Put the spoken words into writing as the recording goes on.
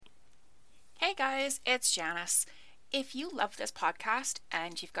guys, it's Janice. If you love this podcast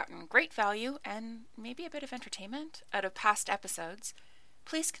and you've gotten great value and maybe a bit of entertainment out of past episodes,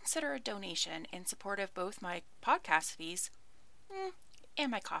 please consider a donation in support of both my podcast fees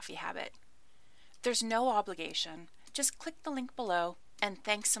and my coffee habit. There's no obligation. Just click the link below, and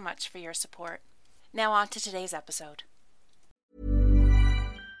thanks so much for your support. Now on to today's episode.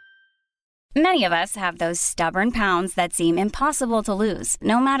 Many of us have those stubborn pounds that seem impossible to lose,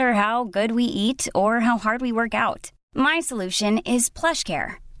 no matter how good we eat or how hard we work out. My solution is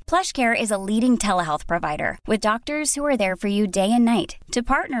PlushCare. PlushCare is a leading telehealth provider with doctors who are there for you day and night to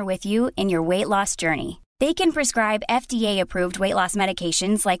partner with you in your weight loss journey. They can prescribe FDA-approved weight loss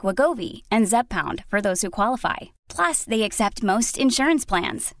medications like Wegovy and Zepbound for those who qualify. Plus, they accept most insurance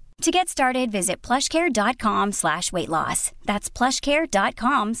plans. To get started, visit plushcare.com/weightloss. That's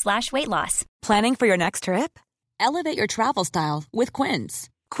plushcare.com/weightloss. Planning for your next trip? Elevate your travel style with Quince.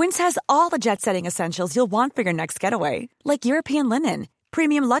 Quince has all the jet-setting essentials you'll want for your next getaway, like European linen,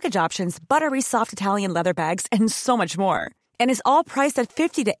 premium luggage options, buttery soft Italian leather bags, and so much more. And is all priced at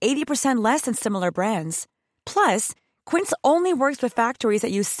 50 to 80% less than similar brands. Plus, Quince only works with factories that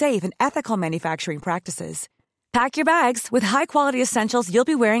use safe and ethical manufacturing practices. Pack your bags with high-quality essentials you'll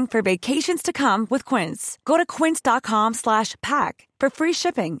be wearing for vacations to come with Quince. Go to quince.com/pack for free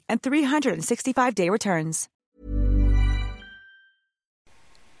shipping and 365-day returns.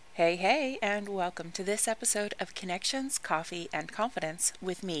 Hey, and welcome to this episode of Connections, Coffee, and Confidence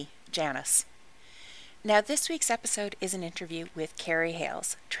with me, Janice. Now, this week's episode is an interview with Carrie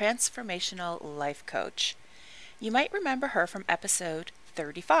Hales, transformational life coach. You might remember her from episode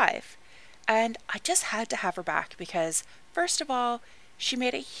 35. And I just had to have her back because, first of all, she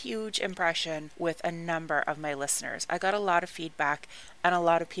made a huge impression with a number of my listeners. I got a lot of feedback, and a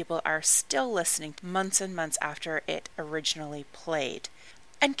lot of people are still listening months and months after it originally played.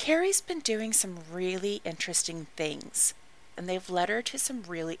 And Carrie's been doing some really interesting things, and they've led her to some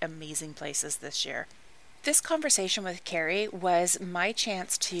really amazing places this year. This conversation with Carrie was my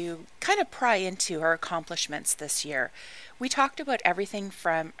chance to kind of pry into her accomplishments this year. We talked about everything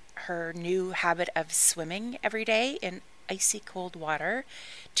from her new habit of swimming every day in icy cold water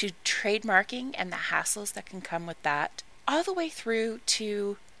to trademarking and the hassles that can come with that, all the way through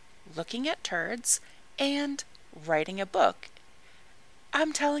to looking at turds and writing a book.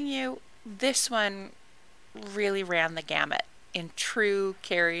 I'm telling you, this one really ran the gamut in true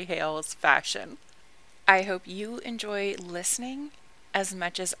Carrie Hales fashion. I hope you enjoy listening as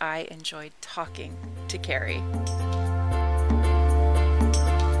much as I enjoyed talking to Carrie.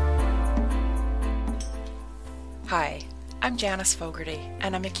 Hi, I'm Janice Fogarty,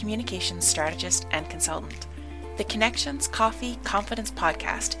 and I'm a communications strategist and consultant. The Connections, Coffee, Confidence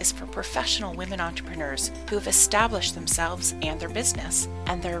podcast is for professional women entrepreneurs who have established themselves and their business,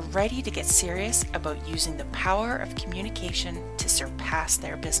 and they're ready to get serious about using the power of communication to surpass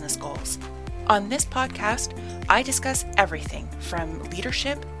their business goals. On this podcast, I discuss everything from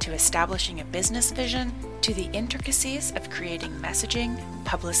leadership to establishing a business vision to the intricacies of creating messaging,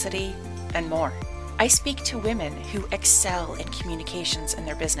 publicity, and more. I speak to women who excel in communications in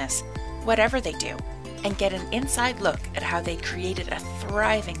their business, whatever they do, and get an inside look at how they created a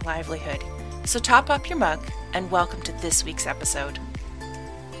thriving livelihood. So top up your mug and welcome to this week's episode.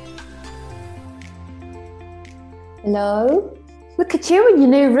 Hello. Look at you in your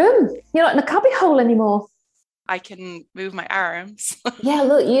new room. You're not in a cubby hole anymore. I can move my arms. Yeah,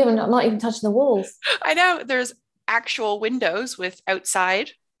 look, you are not even touching the walls. I know, there's actual windows with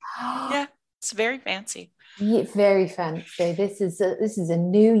outside. Yeah, it's very fancy. Yeah, very fancy. This is a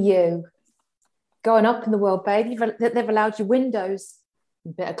new you going up in the world, baby. They've allowed you windows.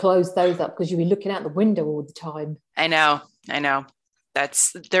 You better close those up because you'll be looking out the window all the time. I know.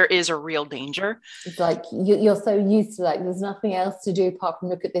 There is a real danger. It's like you're so used to, like, there's nothing else to do apart from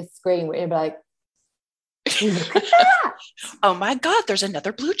look at this screen where you're like, look at that. Oh my God, there's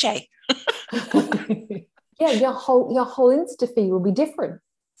another blue jay. Yeah, your whole Insta feed will be different.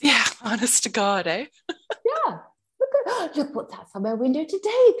 Yeah, honest to God, eh? Yeah. Look what's outside my window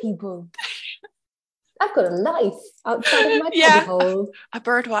today, people. I've got a life outside of my cubby hole. A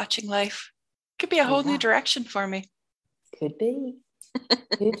bird watching life. Could be a whole new direction for me. Could be.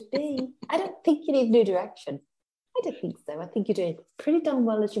 Could be. I don't think you need a new direction. I don't think so. I think you're doing pretty darn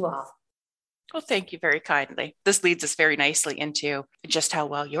well as you are. Well, thank you very kindly. This leads us very nicely into just how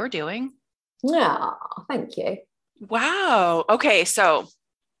well you're doing. Yeah, thank you. Wow. Okay, so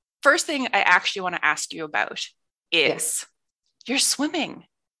first thing I actually want to ask you about is your swimming.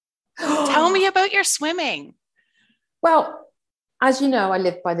 Tell me about your swimming. Well, as you know, I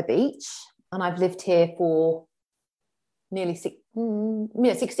live by the beach and I've lived here for nearly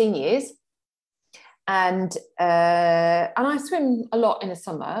 16 years. And I swim a lot in the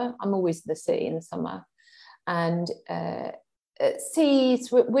summer. I'm always in the sea in the summer. And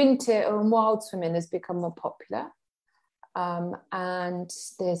winter and wild swimming has become more popular. And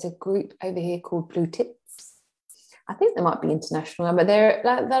there's a group over here called Blue Tits. I think they might be international, but they're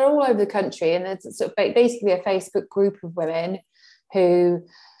all over the country. And it's sort of basically a Facebook group of women who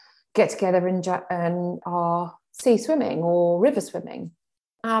get together and are sea swimming or river swimming.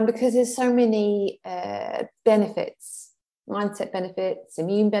 Because there's so many benefits, mindset benefits,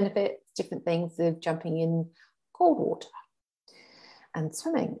 immune benefits, different things of jumping in cold water and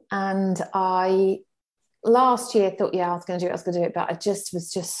swimming. And I last year thought, I was going to do it, but I just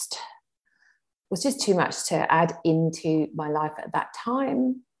was just too much to add into my life at that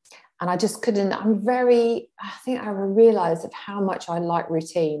time. And I just couldn't. I think I realized of how much I like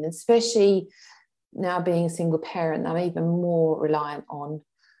routine, especially now being a single parent. I'm even more reliant on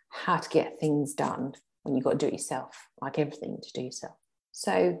how to get things done when you've got to do it yourself, like everything to do yourself.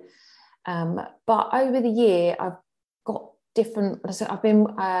 So, but over the year, I've got different. So I've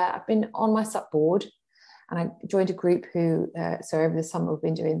been on my SUP board, and I joined a group who. So over the summer, we've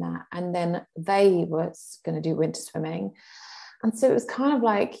been doing that, and then they were going to do winter swimming, and so it was kind of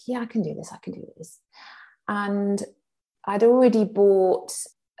like, I can do this, and I'd already bought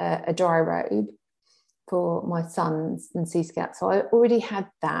a dry robe for my sons and Sea Scout. So I already had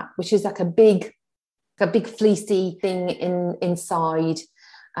that, which is like a big fleecy thing inside.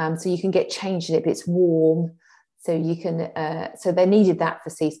 So you can get changed in it, but it's warm. So you can, so they needed that for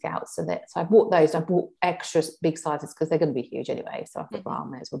Sea Scouts. So I bought those. I bought extra big sizes because they're going to be huge anyway. So I thought, well, I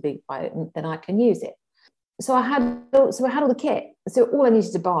may as well buy it and then I can use it. So I had all the kit. So all I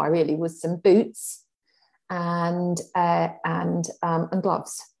needed to buy really was some boots and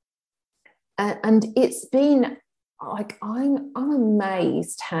gloves. And it's been like, I'm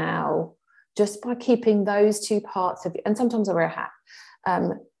amazed how just by keeping those two parts of you, and sometimes I wear a hat,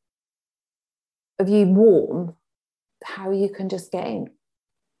 of you warm, how you can just get in.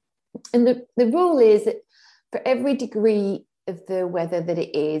 And the rule is that for every degree of the weather that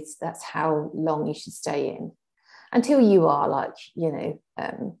it is, that's how long you should stay in, until you are like,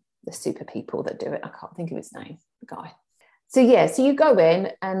 the super people that do it. I can't think of his name, the guy. So you go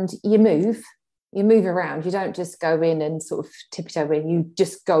in and you move around. You don't just go in and sort of tiptoe in, you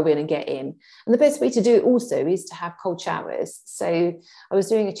just go in and get in. And the best way to do it also is to have cold showers. So I was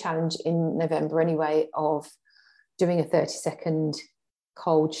doing a challenge in November anyway of doing a 30-second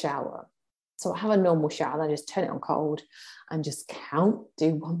cold shower. So I have a normal shower and I just turn it on cold and just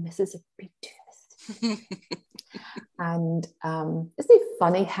do 1 Mississippi, 2 Mississippi. And isn't it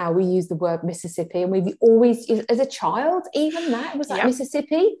funny how we use the word Mississippi, and we've always, as a child, even that was like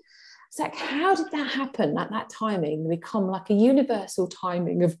Mississippi. It's like, how did that happen at that timing, become like a universal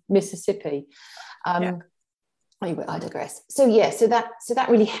timing of Mississippi? Anyway, I digress. So that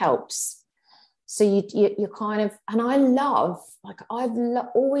really helps. So you're kind of, and I love, like I've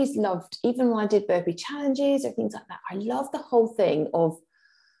always loved, even when I did burpee challenges or things like that, I love the whole thing of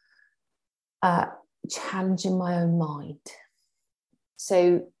challenging my own mind.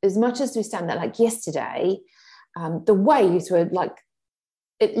 So as much as we stand there, like yesterday, the waves were like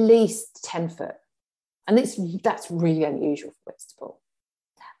at least 10 foot, and that's really unusual for Whitstable.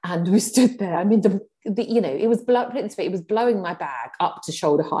 And we stood there. I mean, it was blowing my bag up to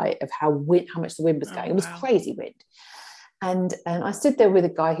shoulder height of how much the wind was going. It was crazy wind. And I stood there with a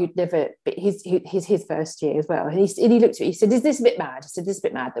guy who'd never, his first year as well. And he looked at me, he said, "Is this a bit mad?" I said, "This is a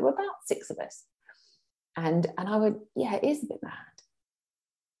bit mad." There were about 6 of us. And I went, "Yeah, it is a bit mad."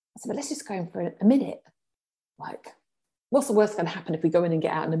 I said, "But let's just go in for a minute. Like, what's the worst going to happen if we go in and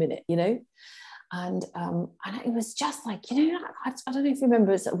get out in a minute, And it was just like, I don't know if you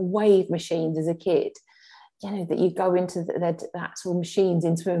remember sort of wave machines as a kid, that you go into the actual machines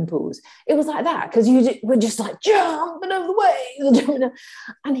in swimming pools. It was like that, because you were just like jumping over the waves.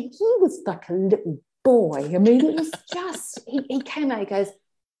 And he was like a little boy. I mean, it was just, he came out, he goes,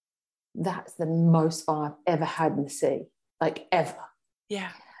 "That's the most fun I've ever had in the sea, like ever."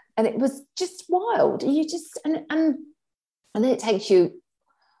 Yeah. And it was just wild. You just, and then it takes you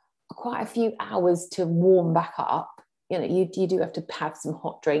quite a few hours to warm back up. You do have to have some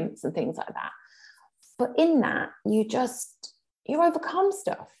hot drinks and things like that. But in that, you overcome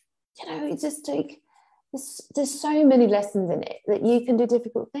stuff. It's just like, there's so many lessons in it that you can do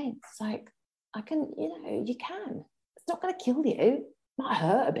difficult things. Like, you can. It's not going to kill you. Might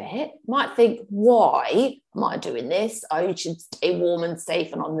hurt a bit. Might think, why am I doing this? I should stay warm and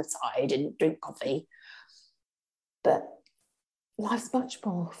safe and on the side and drink coffee. But life's much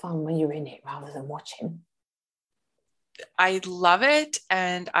more fun when you're in it rather than watching. I love it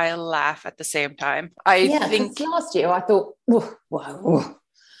and I laugh at the same time. I Yeah, think because last year I thought, whoa, whoa.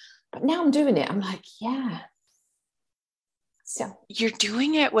 But now I'm doing it. I'm like, yeah. So you're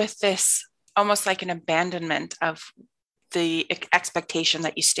doing it with this almost like an abandonment of the expectation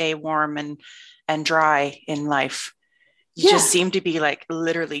that you stay warm and dry in life. You just seem to be like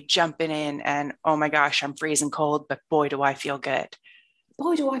literally jumping in and, oh my gosh, I'm freezing cold, but boy, do I feel good.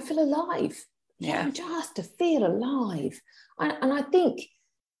 boy, do I feel alive. Yeah. Just to feel alive. And I think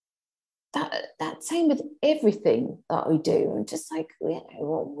that same with everything that we do. I'm just like,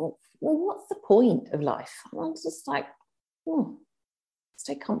 well, what's the point of life? I'm just like,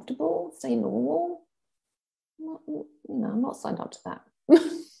 stay comfortable, stay normal. I'm not signed up to that.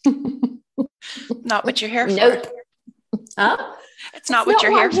 Not what you're here nope. for. Huh? It's not what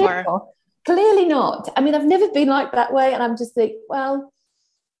you're here for. Clearly not. I mean, I've never been like that way. And I'm just like, well,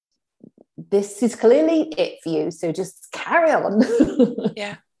 this is clearly it for you. So just carry on.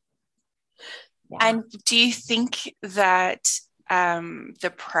 Yeah. And do you think that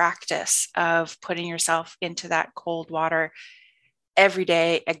the practice of putting yourself into that cold water every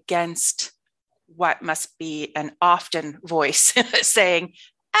day against what must be an often voice saying,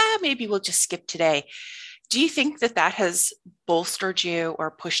 maybe we'll just skip today. Do you think that has bolstered you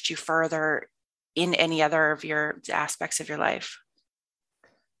or pushed you further in any other of your aspects of your life?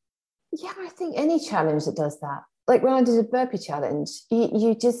 Yeah, I think any challenge that does that. Like when I did a burpee challenge,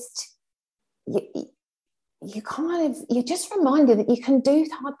 you're just reminded that you can do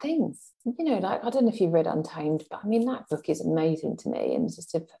hard things. Like I don't know if you've read Untamed, but I mean that book is amazing to me, and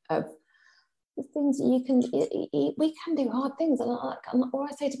just of the things that we can do hard things. Or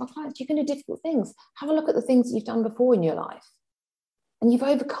I say to my clients, you can do difficult things. Have a look at the things that you've done before in your life, and you've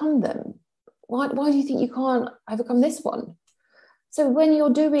overcome them. Why do you think you can't overcome this one? So when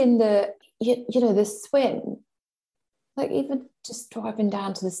you're doing the swim, like even just driving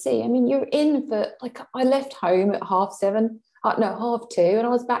down to the sea, I mean, you're in for, like, I left home at 2:30, and I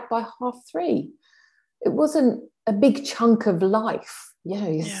was back by 3:30. It wasn't a big chunk of life,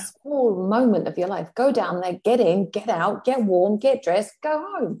 a small moment of your life. Go down there, get in, get out, get warm, get dressed, go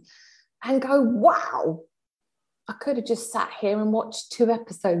home, and go, wow, I could have just sat here and watched 2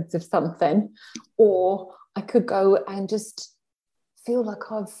 episodes of something, or I could go and just feel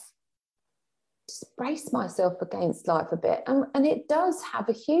like I've just braced myself against life a bit. And it does have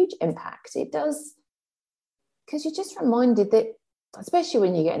a huge impact. It does, because you're just reminded that, especially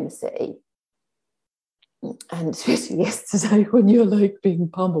when you get in the city, and especially yesterday when you're like being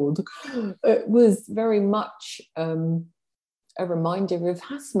pummeled, it was very much a reminder of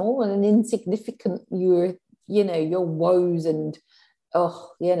how small and insignificant your woes and,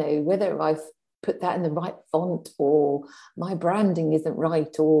 whether I've put that in the right font, or my branding isn't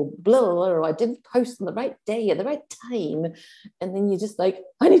right, or blah, blah, blah, or I didn't post on the right day at the right time. And then you're just like,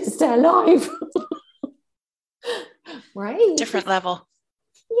 I need to stay alive. Right? Different level.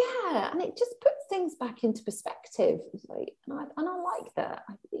 Yeah. And it just puts things back into perspective. Like, and I like that.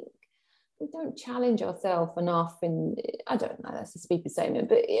 I think we don't challenge ourselves enough. And I don't know, that's a stupid statement,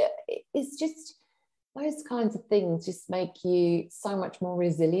 but it's just, those kinds of things just make you so much more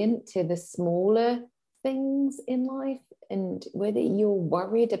resilient to the smaller things in life, and whether you're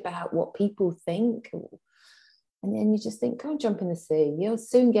worried about what people think, and then you just think, go jump in the sea, you'll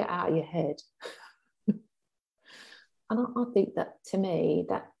soon get out of your head. And I think that, to me,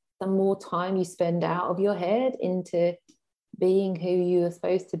 that the more time you spend out of your head into being who you are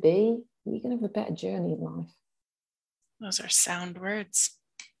supposed to be, you're going to have a better journey in life. Those are sound words.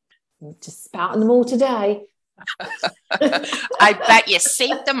 Just spouting them all today. I bet you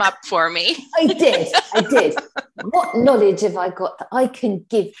saved them up for me. I did. What knowledge have I got that I can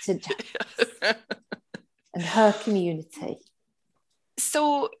give to Janice and her community?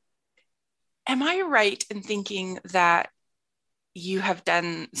 So am I right in thinking that you have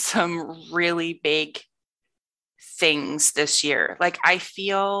done some really big things this year? Like, I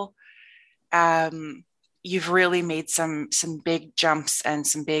feel you've really made some big jumps and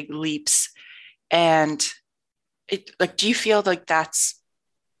some big leaps. And do you feel like that's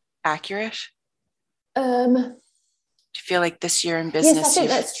accurate? Do you feel like this year in business? Yes, I think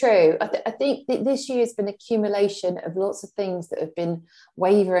that's true. I think that this year has been an accumulation of lots of things that have been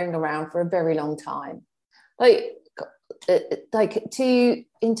wavering around for a very long time. In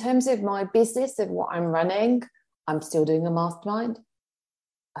terms of my business, of what I'm running, I'm still doing a mastermind.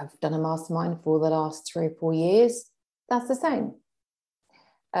 I've done a mastermind for the last 3 or 4 years. That's the same.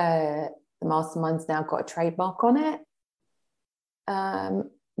 The mastermind's now got a trademark on it.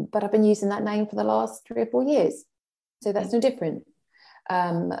 But I've been using that name for the last 3 or 4 years. So that's no different.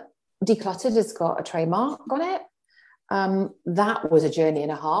 Decluttered has got a trademark on it. That was a journey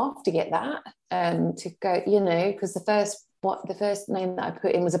and a half to get that, to go, because the first name that I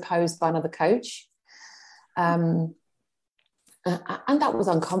put in was opposed by another coach. And that was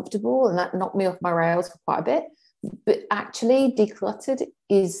uncomfortable, and that knocked me off my rails for quite a bit. But actually, Decluttered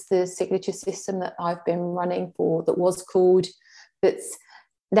is the signature system that I've been running for, that's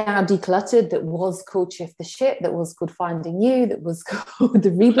now decluttered, that was called Shift the Ship, that was called Finding You, that was called the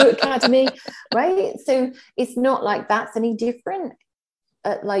Reboot Academy, right? So it's not like that's any different,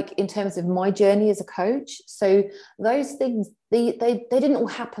 like in terms of my journey as a coach. So those things, they didn't all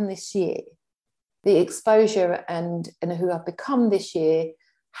happen this year. The exposure and who I've become this year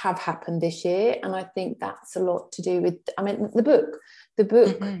have happened this year. And I think that's a lot to do with, the book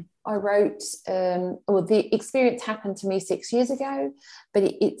mm-hmm. I wrote, the experience happened to me 6 years ago, but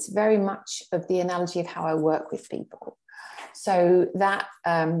it's very much of the analogy of how I work with people. So that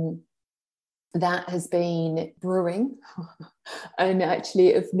has been brewing and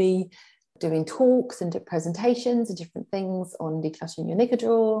actually of me doing talks and presentations and different things on decluttering your knicker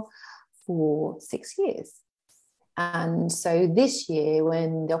drawer for 6 years. And so this year,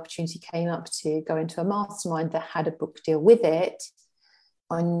 when the opportunity came up to go into a mastermind that had a book deal with it,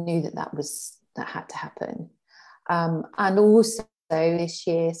 I knew that had to happen. And also this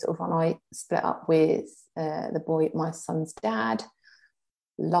year, sort of when I split up with my son's dad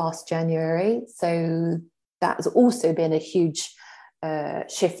last January, so that has also been a huge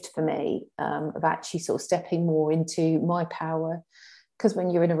shift for me, of actually sort of stepping more into my power. Because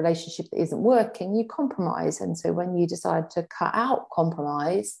when you're in a relationship that isn't working, you compromise. And so when you decide to cut out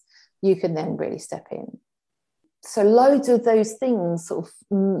compromise, you can then really step in. So loads of those things sort of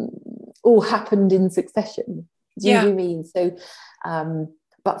all happened in succession. Do you know what I mean? So,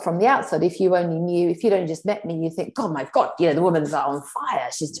 but from the outside, if you'd only just met me, you think, God, my God, the woman's on fire.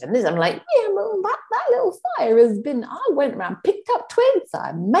 She's doing this. I'm like, yeah, well, that little fire has been, I went around, picked up twigs,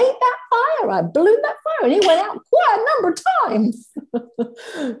 I made that fire, I blew that fire, and it went out quite a number of times.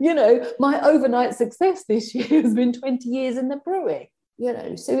 My overnight success this year has been 20 years in the brewing.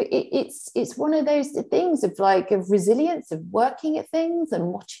 So it's one of those things of resilience, of working at things and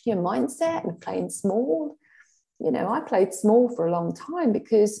watching your mindset and playing small. I played small for a long time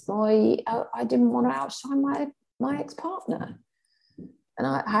because I didn't want to outshine my ex-partner, and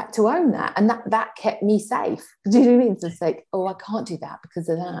I had to own that, and that kept me safe. Do you know what I mean? So it's like, oh, I can't do that because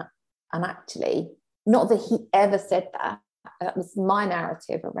of that. And actually, not that he ever said that. That was my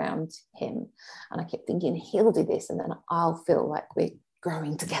narrative around him, and I kept thinking he'll do this, and then I'll feel like we're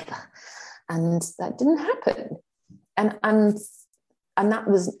growing together, and that didn't happen. And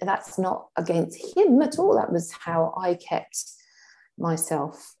that's not against him at all. That was how I kept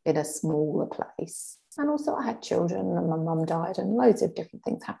myself in a smaller place. And also I had children, and my mum died, and loads of different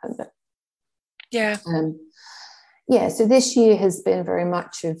things happened. But so this year has been very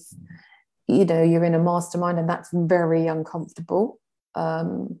much of, you're in a mastermind, and that's very uncomfortable.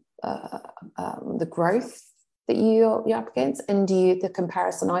 The growth that you're up against, and the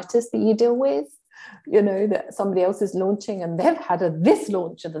comparisonitis that you deal with, that somebody else is launching and they've had this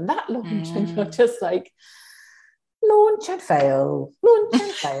launch and then that launch, and you're just like, launch and fail, launch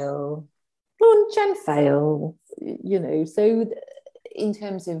and fail, launch and fail, So in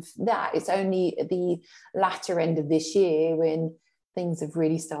terms of that, it's only at the latter end of this year when things have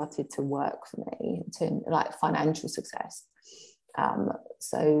really started to work for me, to like financial success.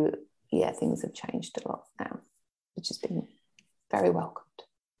 So yeah, things have changed a lot now, which has been very welcomed.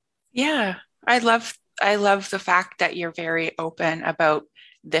 Yeah. I love the fact that you're very open about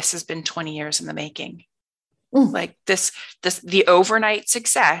this has been 20 years in the making. Like the overnight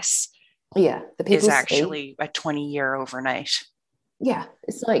success is actually a 20-year overnight. Yeah,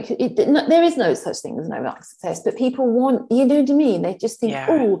 it's like there is no such thing as an overnight success, but people want, you know what I mean? They just think,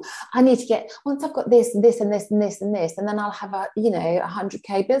 oh, I need to get, once I've got this and this and this and this and this, and then I'll have a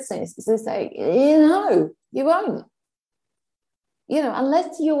 100K business. So it's like, you won't.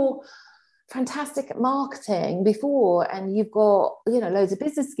 Unless you're fantastic at marketing before and you've got loads of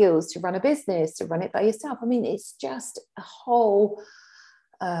business skills to run a business, to run it by yourself. I mean, it's just a whole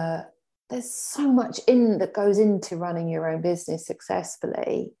there's so much that goes into running your own business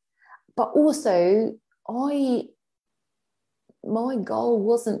successfully. But also my goal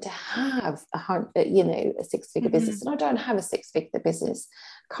wasn't to have a six-figure business, and I don't have a six-figure business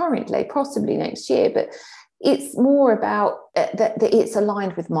currently, possibly next year, but it's more about that it's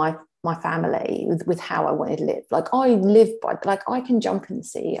aligned with my family, with how I wanted to live. Like I live by, like I can jump in the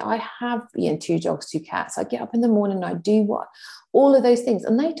sea. I have 2 dogs, 2 cats. I get up in the morning, I do all of those things,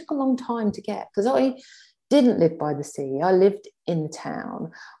 and they took a long time to get, because didn't live by the sea. I lived in the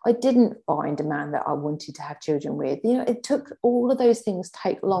town. I didn't find a man that I wanted to have children with. You know, it took all of those things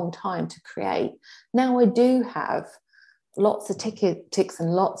take a long time to create. Now I do have lots of ticks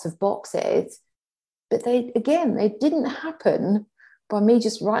and lots of boxes, but they didn't happen by me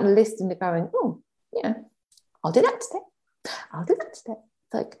just writing a list and going, oh, yeah, I'll do that today. I'll do that today.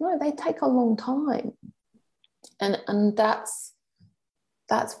 It's like, no, they take a long time. And that's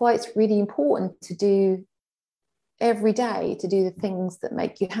why it's really important to do every day, to do the things that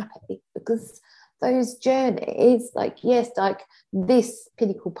make you happy, because those journeys, like, yes, like this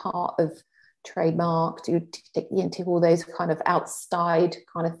pinnacle part of trademark, to tick all those kind of outside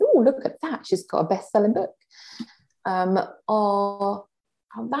kind of, oh, look at that, she's got a best-selling book, are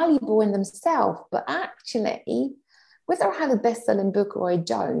valuable in themselves. But actually, whether I have a best-selling book or I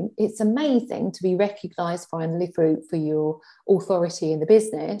don't, it's amazing to be recognized finally for your authority in the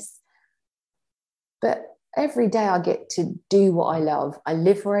business. But every day I get to do what I love. I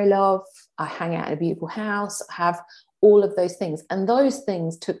live where I love. I hang out in a beautiful house. I have all of those things. And those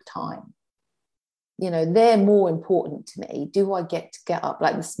things took time. You know, they're more important to me. Do I get to get up?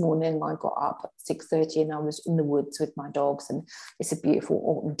 Like this morning, I got up at 6:30 and I was in the woods with my dogs, and it's a beautiful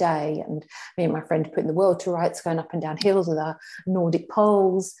autumn day. And me and my friend putting the world to rights, going up and down hills with our Nordic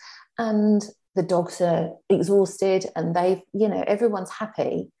poles. And the dogs are exhausted and they've, you know, everyone's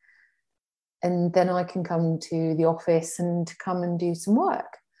happy. And then I can come to the office and come and do some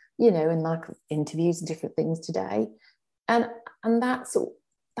work, you know, and like interviews and different things today. And that's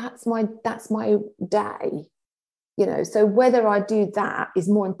my day, you know. So whether I do that is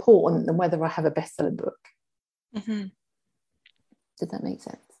more important than whether I have a best-selling book. Mm-hmm. Did that make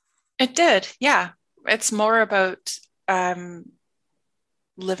sense? It did. Yeah. It's more about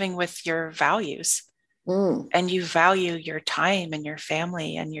living with your values. And you value your time and your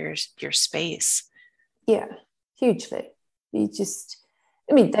family and your space. Yeah, hugely. You just,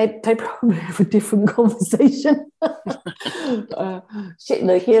 I mean, they probably have a different conversation. Shit,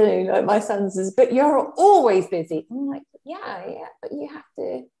 look, you know, like my son says, but you're always busy. I'm like, yeah, but you have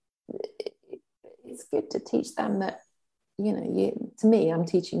to, it's good to teach them that, you know, to me, I'm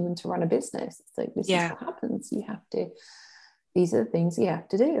teaching them to run a business. It's like, this is what happens. You have to, these are the things you have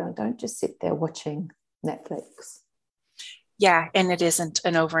to do. I don't just sit there watching Netflix. Yeah, and it isn't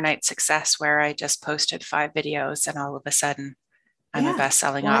an overnight success where I just posted 5 videos and all of a sudden I'm a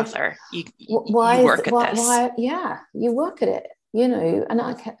best-selling author. You work at this. You work at it, you know. And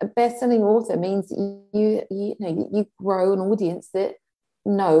a best-selling author means you grow an audience that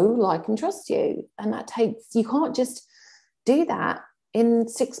know, like, and trust you, and that takes. You can't just do that in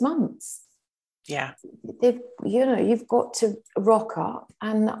 6 months. Yeah. You've got to rock up,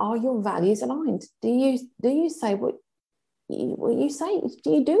 and are your values aligned? Do you say what you say? Do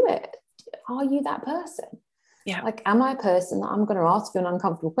you do it? Are you that person? Yeah. Like, am I a person that I'm going to ask you an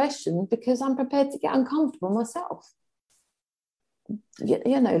uncomfortable question because I'm prepared to get uncomfortable myself?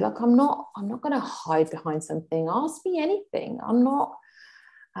 You know, like, I'm not going to hide behind something. Ask me anything.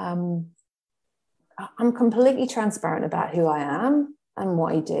 I'm completely transparent about who I am and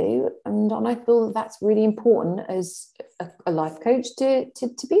what I do, and I feel that that's really important as a life coach to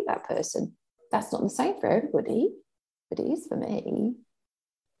be that person. That's not the same for everybody, but it is for me.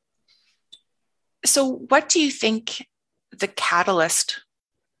 So what do you think the catalyst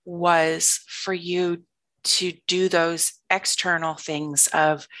was for you to do those external things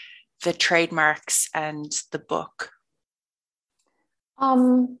of the trademarks and the book?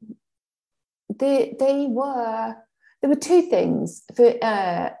 There were 2 things.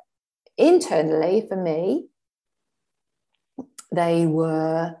 For internally, for me, they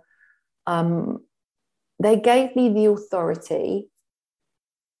were they gave me the authority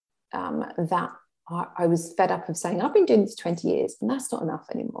that I was fed up of saying, I've been doing this 20 years and that's not enough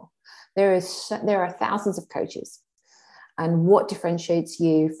anymore. There are thousands of coaches, and what differentiates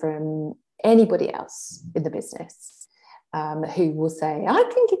you from anybody else in the business who will say, I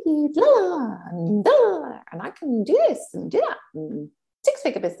can give you and I can do this and do that, and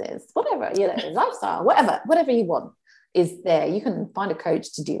 6-figure business, whatever, you know, lifestyle, whatever you want is there. You can find a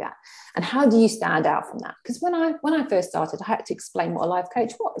coach to do that. And how do you stand out from that? Because when I first started, I had to explain what a life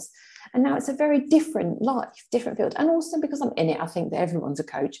coach was. And now it's a very different life, different field. And also because I'm in it, I think that everyone's a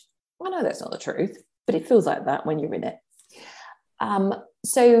coach. I know that's not the truth, but it feels like that when you're in it.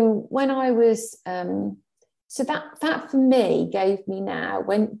 So when I was, so that for me gave me now,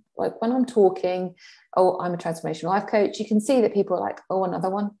 when I'm talking, oh, I'm a transformational life coach, you can see that people are like, oh, another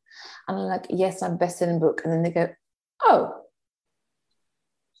one. And I'm like, yes, I'm a best-selling book. And then they go, oh,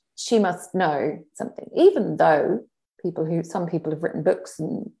 she must know something, even though some people have written books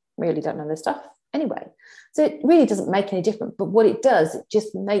and really don't know their stuff. anyway. So it really doesn't make any difference. But what it does, it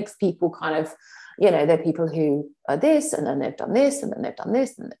just makes people kind of, you know, they're people who are this, and then they've done this, and then they've done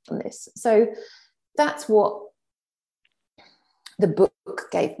this, and they've done this. So that's what the book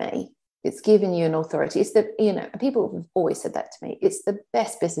gave me. It's given you an authority. It's the, you know, people have always said that to me. It's the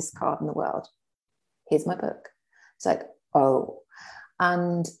best business card in the world. Here's my book. It's like, oh.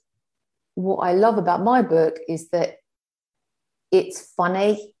 And what I love about my book is that it's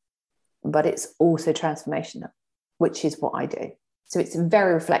funny, but it's also transformational, which is what I do. So it's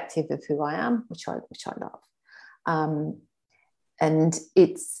very reflective of who I am, which I love. And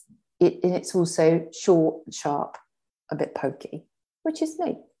it's also short, sharp, a bit pokey, which is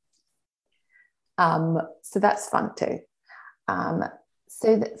me. So that's fun too.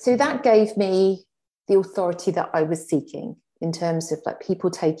 So that gave me the authority that I was seeking, in terms of like people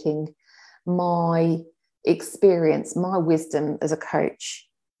taking my experience, my wisdom as a coach,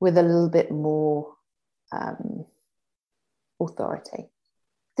 with a little bit more authority.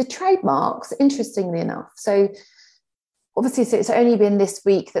 The trademarks, interestingly enough, so obviously, so it's only been this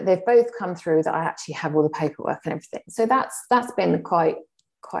week that they've both come through, that I actually have all the paperwork and everything. So that's been quite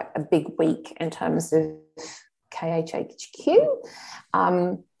a big week in terms of KHHQ.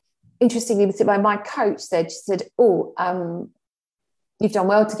 Interestingly, my coach said, oh, you've done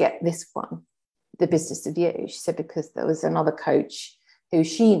well to get this one, the Business of You. She said, because there was another coach who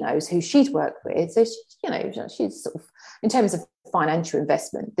she knows, who she's worked with. So, she's sort of, in terms of financial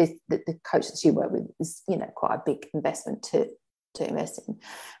investment, the coach that she worked with is, quite a big investment to invest in.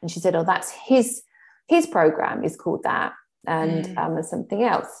 And she said, oh, that's his program is called that. And there's something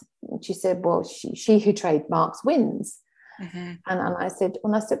else. And she said, well, she who trademarks wins. Mm-hmm. And I said,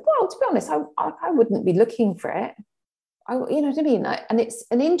 well, to be honest, I wouldn't be looking for it. You know what I mean? And it's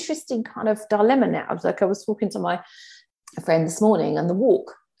an interesting kind of dilemma now. I was talking to my friend this morning on the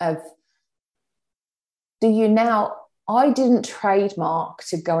walk of, I didn't trademark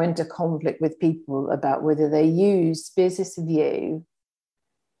to go into conflict with people about whether they use Business of You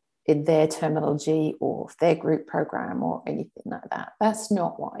in their terminology or their group program or anything like that. That's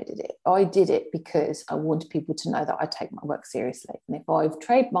not why I did it. I did it because I wanted people to know that I take my work seriously. And if I've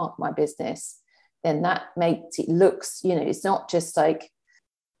trademarked my business, then that makes it looks, it's not just like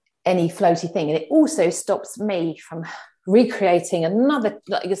any floaty thing. And it also stops me from recreating another,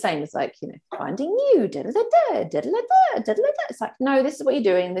 like you're saying, it's like, finding new, da-da-da-da, da-da-da-da, da-da-da-da. It's like, no, this is what you're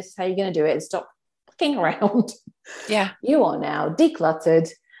doing. This is how you're going to do it. And stop fucking around. Yeah. You are now decluttered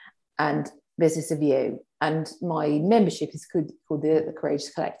and Business of You. And my membership is called the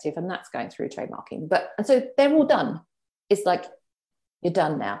Courageous Collective, and that's going through trademarking. And so they're all done. It's like, you're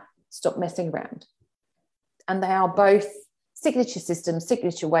done now. Stop messing around. And they are both signature systems,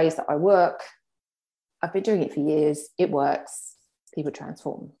 signature ways that I work. I've been doing it for years. It works. People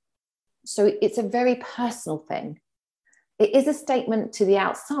transform. So it's a very personal thing. It is a statement to the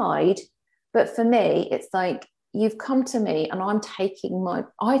outside, but for me, it's like, you've come to me and I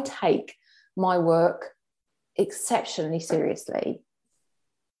take my work exceptionally seriously.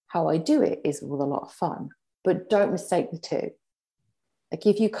 How I do it is with a lot of fun, but don't mistake the two. Like,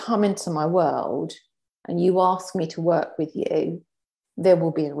 if you come into my world and you ask me to work with you, there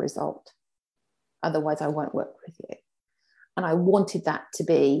will be a result. Otherwise, I won't work with you. And I wanted that to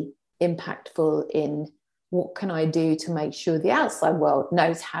be impactful in what can I do to make sure the outside world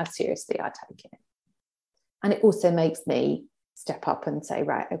knows how seriously I take it. And it also makes me step up and say,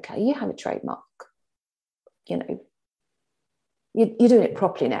 right, okay, you have a trademark. You're doing it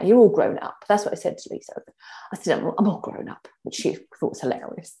properly now. You're all grown up. That's what I said to Lisa. I said, I'm all grown up, which she thought was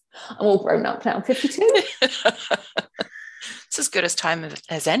hilarious. I'm all grown up now. I'm 52. It's as good as time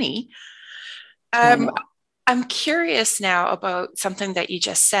as any. I'm curious now about something that you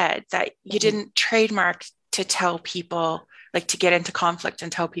just said, that you didn't trademark to tell people, like to get into conflict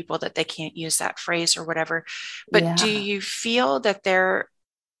and tell people that they can't use that phrase or whatever. But do you feel that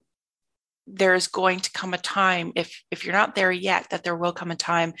there's going to come a time, if you're not there yet, that there will come a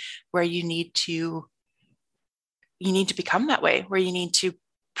time where you need to become that way, where you need to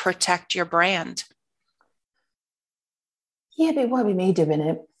protect your brand? Yeah, but it won't be me doing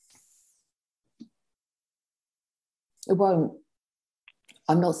it. It won't.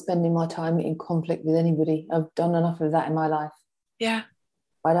 I'm not spending my time in conflict with anybody. I've done enough of that in my life. Yeah.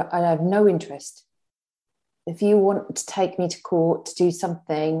 I have no interest. If you want to take me to court to do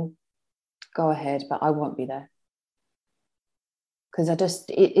something, go ahead, but I won't be there. Because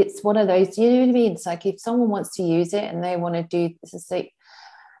it's one of those, you know what I mean? It's like, if someone wants to use it and they want to do this, it's like,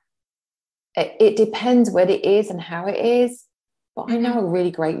 it depends what it is and how it is. But I know a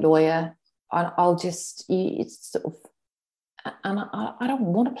really great lawyer, and it's sort of, and I don't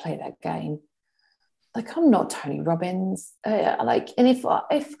want to play that game. like, I'm not Tony Robbins. Like, and if I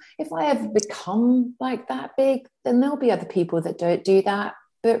ever become like that big, then there'll be other people that don't do that.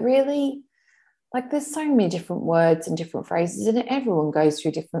 But really, like, there's so many different words and different phrases, and everyone goes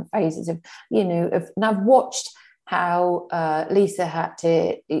through different phases of, and I've watched how Lisa had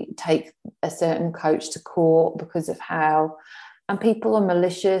to take a certain coach to court because of how, and people are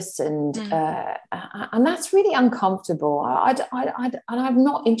malicious, and that's really uncomfortable. And I'm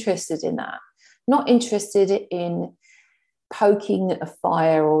not interested in that. Not interested in poking a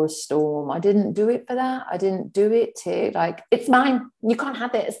fire or a storm. I didn't do it for that. I didn't do it to, like, it's mine. You can't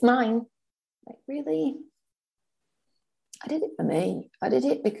have it. It's mine. Like, really? I did it for me. I did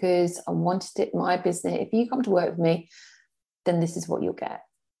it because I wanted it, my business. If you come to work with me, then this is what you'll get.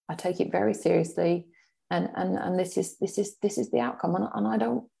 I take it very seriously, and this is the outcome. And I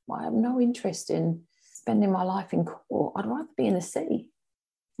have no interest in spending my life in court. I'd rather be in the sea.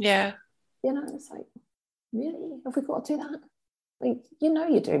 Yeah. It's like, really? Have we got to do that? Like,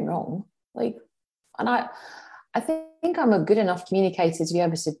 you're doing wrong. Like, and I think I'm a good enough communicator to be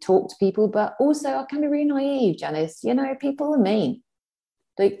able to talk to people, but also I can be really naive, Janice. People are mean.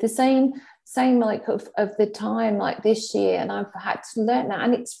 Like, the same like of the time, like this year, and I've had to learn that,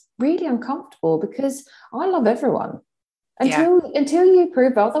 and it's really uncomfortable because I love everyone until you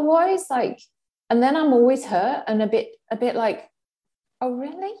prove otherwise. Like, and then I'm always hurt and a bit like, oh,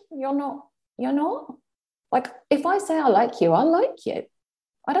 really? You're not? Like, if I say I like you, I like you.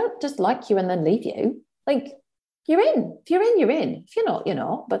 I don't just like you and then leave you. Like, you're in. If you're in, you're in. If you're not, you're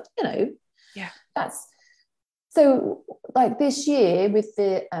not. But, that's so, like, this year with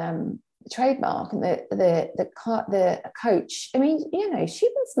the trademark and the coach, I mean, she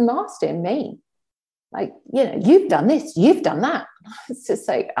was nasty and mean. Like, you've done this, you've done that. It's just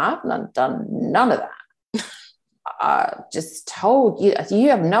like, I've not done none of that. I just told you, you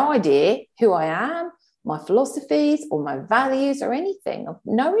have no idea who I am, my philosophies or my values or anything. I've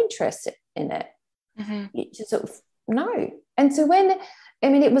no interest in it. Mm-hmm. You just sort of, no. And so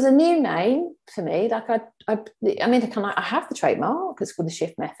it was a new name for me. Like, I have the trademark. It's called the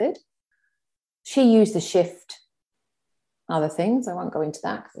Shift Method. She used the Shift other things. I won't go into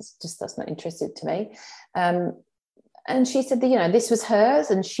that because that's not interested to me. And she said that, this was hers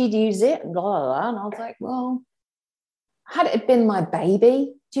and she'd use it and blah, blah, blah. And I was like, well, had it been my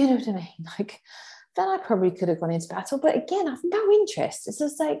baby, do you know what I mean? Like, then I probably could have gone into battle. But again, I've no interest. It's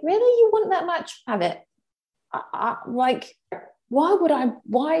just like, really? You want that much? Have it. Like, why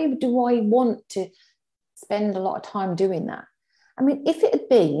do I want to spend a lot of time doing that? I mean, if it had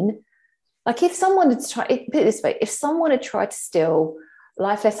been, like, if someone had tried, put it this way, if someone had tried to steal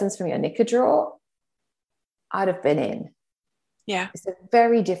life lessons from your knicker drawer, I'd have been in. Yeah. It's a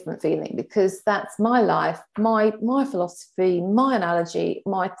very different feeling because that's my life, my philosophy, my analogy,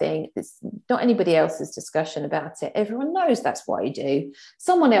 my thing. It's not anybody else's discussion about it. Everyone knows that's what you do.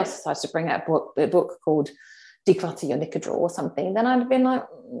 Someone else decides to bring out a book called Declutter Your Knicker Drawer or something, then I'd have been like,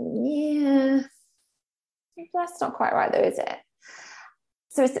 yeah, that's not quite right though, is it?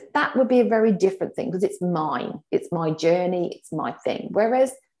 So that would be a very different thing because it's mine. It's my journey. It's my thing.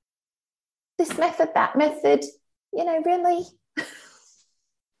 Whereas this method, that method, really?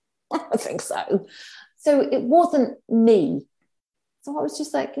 I don't think so. So it wasn't me. So I was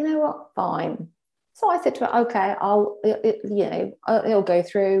just like, you know what? Fine. So I said to her, okay, it'll go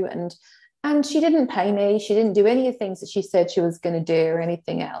through. And she didn't pay me. She didn't do any of the things that she said she was going to do or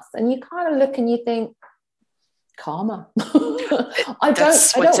anything else. And you kind of look and you think, karma.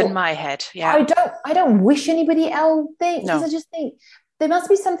 That's what's in my head. Yeah. I don't wish anybody else things. No. I just think there must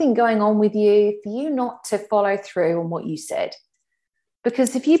be something going on with you for you not to follow through on what you said.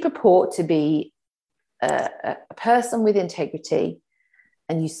 Because if you purport to be a person with integrity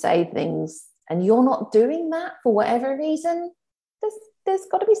and you say things and you're not doing that for whatever reason, there's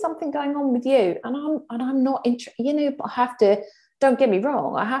got to be something going on with you. And I'm not interested. I have to. Don't get me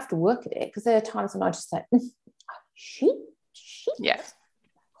wrong. I have to work at it because there are times when I just like, shit. Yeah. That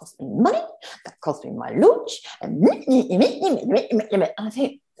cost me money. That cost me my lunch. And I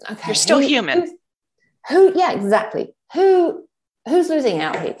think, okay, you're still human. Who? Yeah, exactly. Who's losing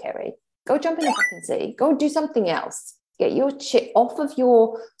out here, Kerry? Go jump in the fucking sea. Go do something else. Get your shit off of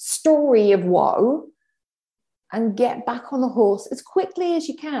your story of woe and get back on the horse as quickly as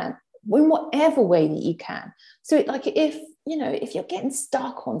you can, in whatever way that you can. So, like, if you're getting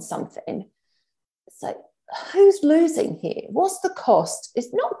stuck on something, it's like, who's losing here? What's the cost?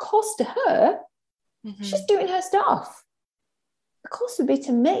 It's not cost to her. Mm-hmm. She's doing her stuff. The cost would be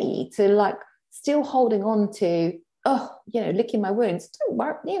to me to, like, still holding on to, licking my wounds. Don't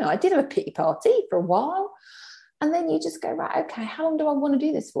worry, I did have a pity party for a while. And then you just go, right, okay, how long do I want to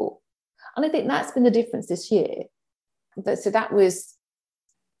do this for? And I think that's been the difference this year. So that was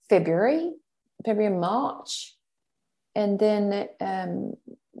February, March. And then, then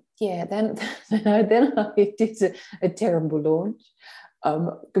I did a terrible launch.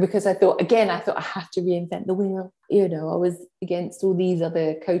 Because I thought I have to reinvent the wheel. You know, I was against all these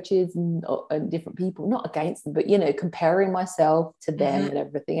other coaches and different people, not against them, but, you know, comparing myself to them and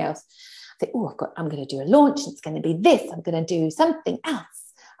everything else. I think, I'm going to do a launch. It's going to be this. I'm going to do something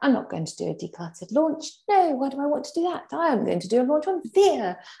else. I'm not going to do a decluttered launch. No, why do I want to do that? I am going to do a launch on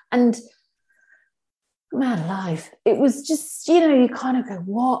fear. And man alive, it was just, you know, you kind of go,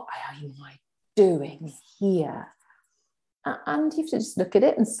 what am I doing here? And you have to just look at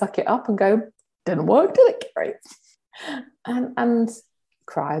it and suck it up and go, didn't work, did it, Kerry? And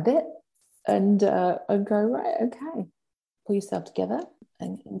cry a bit and go, right, okay, pull yourself together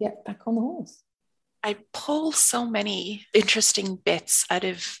and get back on the horse. I pull so many interesting bits out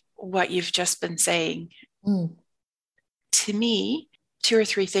of what you've just been saying. To me, 2 or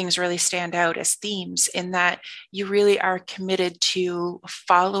 3 things really stand out as themes in that you really are committed to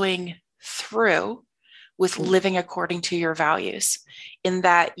following through with living according to your values, in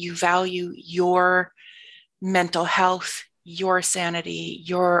that you value your mental health, your sanity,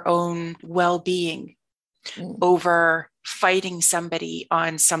 your own well-being over fighting somebody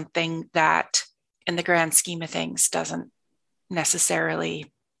on something that, in the grand scheme of things, doesn't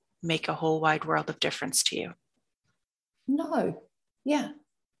necessarily make a whole wide world of difference to you. No, yeah,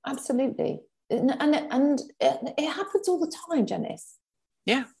 absolutely. And it happens all the time, Janice.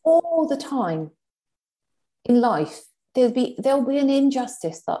 Yeah. All the time. In life, there'll be an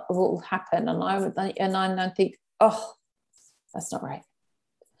injustice that will happen, and I think, oh, that's not right.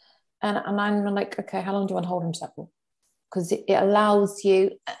 And I'm like, okay, how long do you want to hold him for? Because it allows you,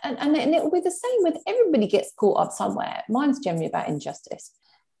 and it will be the same with everybody gets caught up somewhere. Mine's generally about injustice,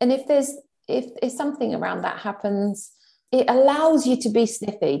 and if something around that happens, it allows you to be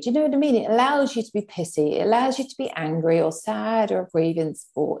sniffy. Do you know what I mean? It allows you to be pissy. It allows you to be angry or sad or a grievance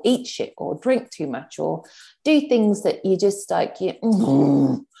or eat shit or drink too much or do things that you just like, you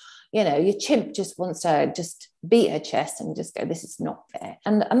know, your chimp just wants to just beat her chest and just go, this is not fair.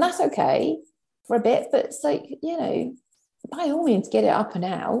 And that's okay for a bit, but it's like, you know, by all means, get it up and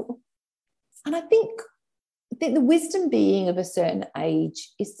out. And I think the wisdom being of a certain age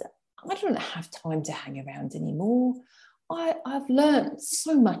is that I don't have time to hang around anymore. I've learned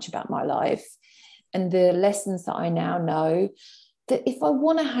so much about my life and the lessons that I now know that if I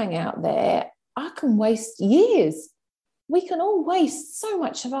want to hang out there, I can waste years. We can all waste so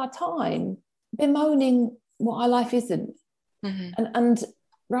much of our time bemoaning what our life isn't. And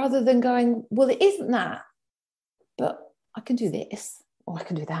rather than going, well, it isn't that, but I can do this or I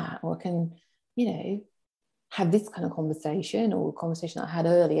can do that, or I can, you know, have this kind of conversation or conversation I had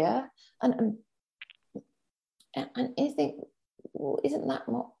earlier. And you think, well, isn't that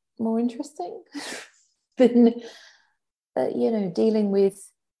more interesting than, you know, dealing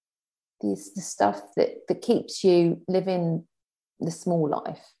with the stuff that keeps you living the small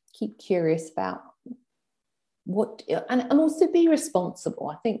life? Keep curious about what, and also be responsible.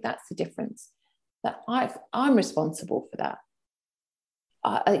 I think that's the difference. That I'm responsible for that.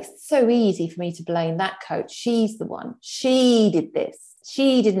 It's so easy for me to blame that coach. She's the one. She did this.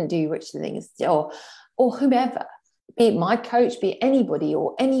 She didn't do which things, or whomever, be it my coach, be it anybody,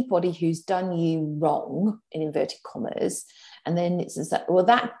 or anybody who's done you wrong, in inverted commas. And then it's just like, well,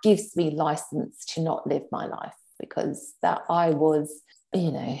 that gives me license to not live my life because that I was,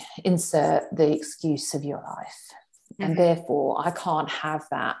 you know, insert the excuse of your life. And therefore I can't have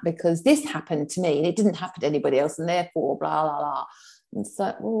that because this happened to me and it didn't happen to anybody else. And therefore, blah, blah, blah. And it's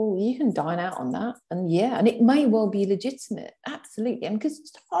like, well, you can dine out on that. And yeah, and it may well be legitimate. Absolutely. And because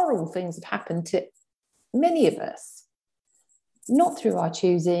horrible things have happened to many of us, not through our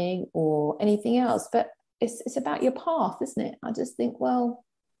choosing or anything else, but it's about your path, isn't it? I just think, well,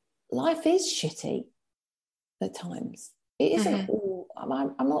 life is shitty at times. It isn't all,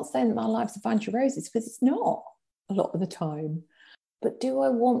 I'm not saying that my life's a bunch of roses because it's not a lot of the time. But do I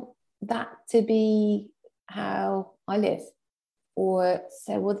want that to be how I live? Or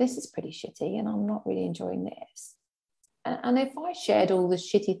say, well, this is pretty shitty and I'm not really enjoying this. And if I shared all the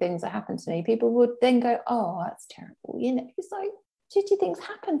shitty things that happened to me, people would then go, oh, that's terrible. You know, it's like shitty things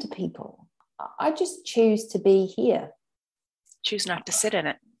happen to people. I just choose to be here. Choose not to sit in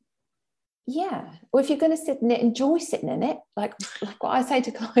it. Yeah. Or if you're going to sit in it, enjoy sitting in it. Like what I say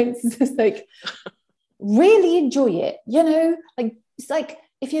to clients is just like, really enjoy it. You know, like it's like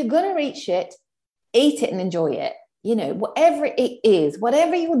if you're going to eat shit, eat it and enjoy it. You know, whatever it is,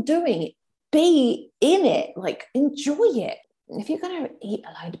 whatever you're doing, be in it, like enjoy it. if you're going to eat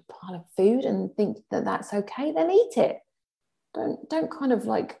a load of pile of food and think that that's okay, then eat it. Don't kind of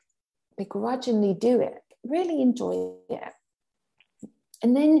like begrudgingly do it. Really enjoy it.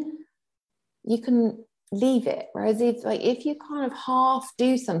 And then you can leave it. Whereas if you kind of half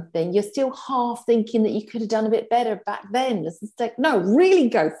do something, you're still half thinking that you could have done a bit better back then. It's just like, no, really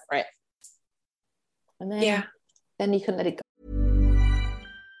go for it. And then you can let it go.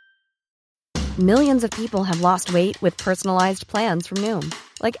 Millions of people have lost weight with personalized plans from Noom.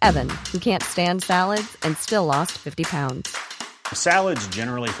 Like Evan, who can't stand salads and still lost 50 pounds. Salads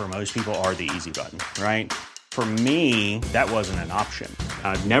generally for most people are the easy button, right? For me, that wasn't an option.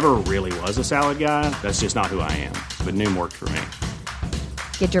 I never really was a salad guy. That's just not who I am. But Noom worked for me.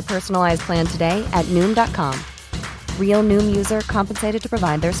 Get your personalized plan today at Noom.com. Real Noom user compensated to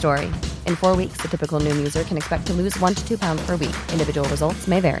provide their story. In 4 weeks, the typical Noom user can expect to lose 1 to 2 pounds per week. Individual results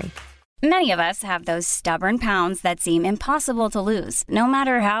may vary. Many of us have those stubborn pounds that seem impossible to lose, no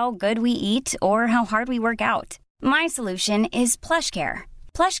matter how good we eat or how hard we work out. My solution is PlushCare.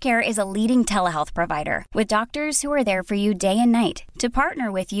 PlushCare is a leading telehealth provider with doctors who are there for you day and night to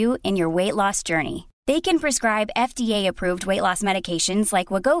partner with you in your weight loss journey. They can prescribe FDA-approved weight loss medications like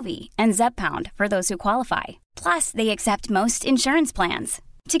Wegovy and Zepbound for those who qualify. Plus, they accept most insurance plans.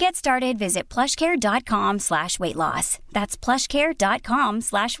 To get started, visit plushcare.com/weightloss. That's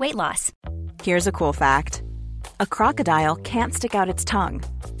plushcare.com/weightloss. Here's a cool fact. A crocodile can't stick out its tongue.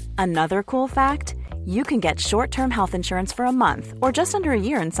 Another cool fact, you can get short-term health insurance for a month or just under a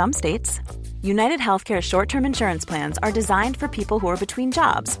year in some states. United Healthcare short-term insurance plans are designed for people who are between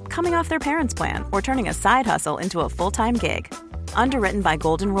jobs, coming off their parents' plan, or turning a side hustle into a full-time gig. Underwritten by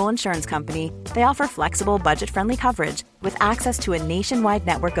Golden Rule Insurance Company, they offer flexible, budget-friendly coverage with access to a nationwide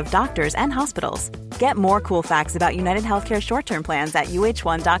network of doctors and hospitals. Get more cool facts about United Healthcare short-term plans at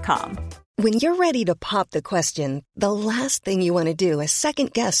uh1.com. When you're ready to pop the question, the last thing you want to do is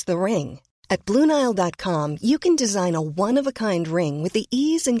second-guess the ring. At BlueNile.com, you can design a one-of-a-kind ring with the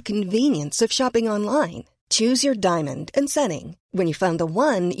ease and convenience of shopping online. Choose your diamond and setting. When you find the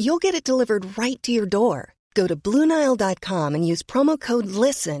one, you'll get it delivered right to your door. Go to BlueNile.com and use promo code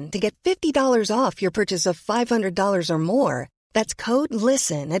LISTEN to get $50 off your purchase of $500 or more. That's code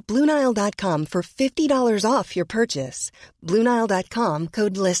LISTEN at BlueNile.com for $50 off your purchase. BlueNile.com,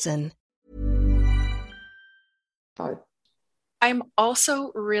 code LISTEN. I'm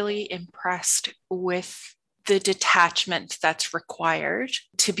also really impressed with the detachment that's required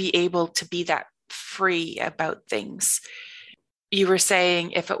to be able to be that free about things. You were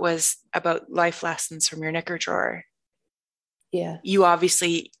saying if it was about life lessons from your knicker drawer, you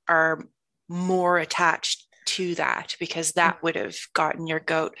obviously are more attached to that because that would have gotten your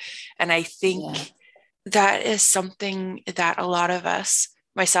goat. And I think that is something that a lot of us,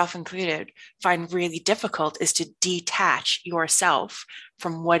 myself included, find really difficult, is to detach yourself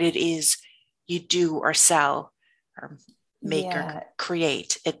from what it is you do or sell or make or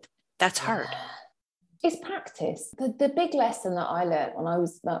create. That's hard. It's practice. The big lesson that I learned when I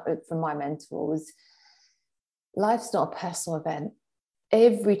was from my mentor was life's not a personal event.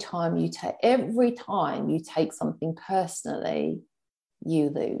 Every time you take something personally, you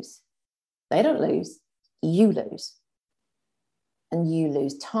lose. They don't lose, you lose. And you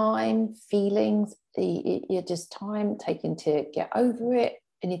lose time, feelings, you're just time taken to get over it,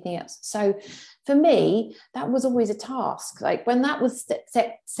 anything else. So for me, that was always a task. Like when that was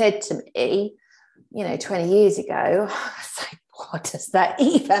said to me, 20 years ago, I was like, what does that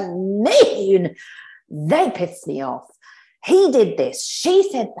even mean? They pissed me off. He did this. She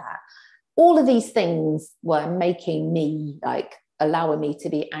said that. All of these things were making me allowing me to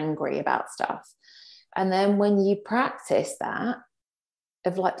be angry about stuff. And then when you practice that,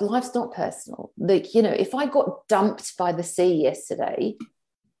 of life's not personal. If I got dumped by the sea yesterday,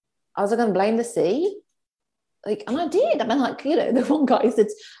 I was going to blame the sea. And I did. I mean, the one guy said,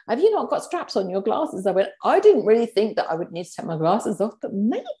 have you not got straps on your glasses? I went, I didn't really think that I would need to take my glasses off, but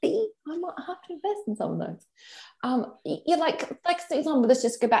maybe I might have to invest in some of those. For example, let's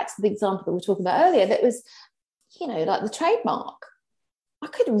just go back to the example that we were talking about earlier. That was, the trademark. I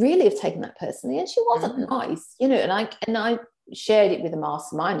could really have taken that personally, and she wasn't nice, and I shared it with the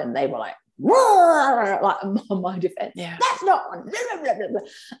mastermind, and they were like on my defense. Yeah. That's not one. Blah, blah, blah, blah.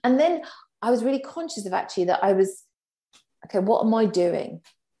 And then I was really conscious of actually that I was, okay, what am I doing?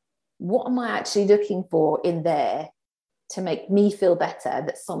 What am I actually looking for in there to make me feel better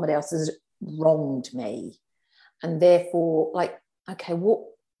that somebody else has wronged me? And therefore, okay,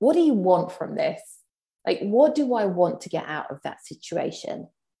 what do you want from this? What do I want to get out of that situation?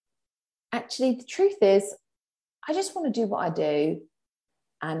 Actually, the truth is, I just want to do what I do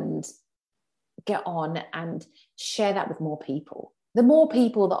and get on and share that with more people. The more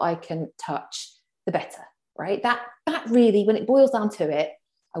people that I can touch, the better, right? That really, when it boils down to it,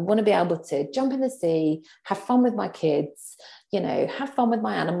 I want to be able to jump in the sea, have fun with my kids, have fun with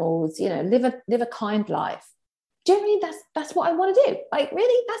my animals, live a kind life. Generally, that's what I want to do. Like,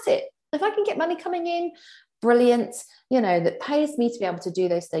 really, that's it. If I can get money coming in, brilliant, that pays me to be able to do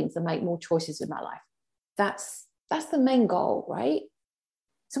those things and make more choices in my life. That's the main goal, right?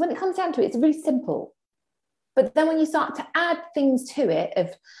 So when it comes down to it, it's really simple. But then when you start to add things to it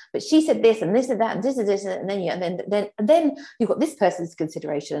but she said this and this and that and this and this, and then you've got this person's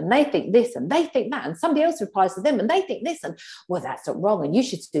consideration and they think this and they think that, and somebody else replies to them and they think this, and well, that's not wrong and you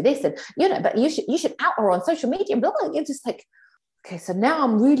should do this, and but you should out her on social media and blah, blah. You're just like, okay, so now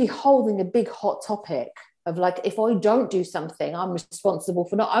I'm really holding a big hot topic of like, if I don't do something, I'm responsible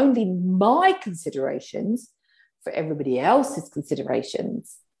for not only my considerations, for everybody else's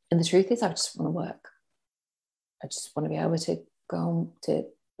considerations. And the truth is, I just want to work. I just want to be able to go on to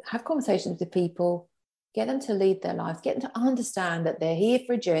have conversations with people, get them to lead their lives, get them to understand that they're here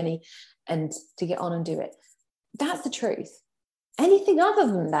for a journey and to get on and do it. That's the truth. Anything other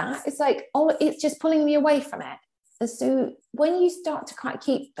than that, it's like, oh, it's just pulling me away from it. And so when you start to kind of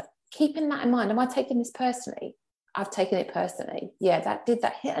keeping that in mind, am I taking this personally? I've taken it personally. Yeah, that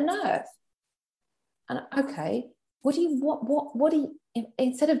hit a nerve. And okay, what do you,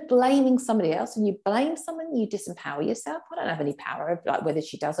 instead of blaming somebody else, and you blame someone, you disempower yourself. I don't have any power of like whether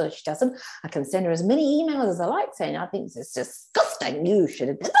she does or she doesn't. I can send her as many emails as I like saying, I think this is disgusting. You should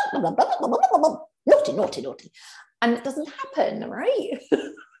have naughty. And it doesn't happen, right?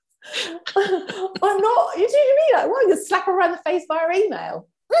 I'm not, you see what I mean? Like, well, you slap her around the face via email.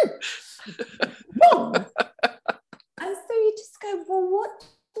 Wrong. And so you just go, well, what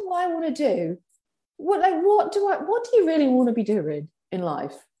do I want to do? What do you really want to be doing in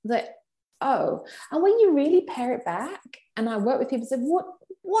life? Like, oh, and when you really pare it back, and I work with people and say,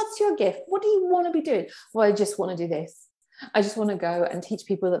 what's your gift? What do you want to be doing? Well, I just want to do this. I just want to go and teach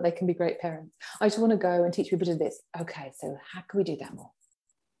people that they can be great parents. I just want to go and teach people to do this. Okay, so how can we do that more?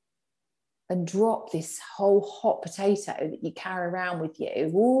 And drop this whole hot potato that you carry around with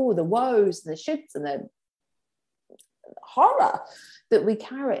you, all the woes and the shoulds and the horror that we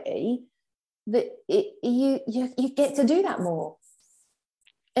carry, that you get to do that more.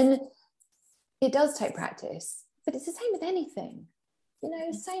 And it does take practice, but it's the same with anything.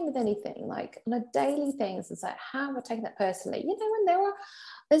 Same with anything, like on a daily thing. It's like, how am I taking that personally? And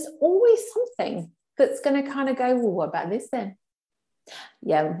there's always something that's going to kind of go, well, what about this then?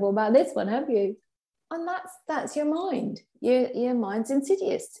 Yeah, what about this one, have you? And that's your mind. Your mind's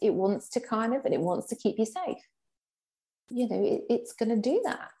insidious. It wants to keep you safe. It's going to do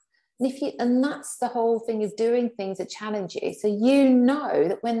that. And that's the whole thing, is doing things that challenge you. So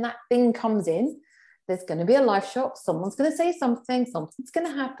that when that thing comes in, there's going to be a life shock. Someone's going to say something's going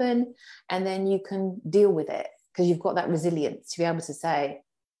to happen, and then you can deal with it because you've got that resilience to be able to say,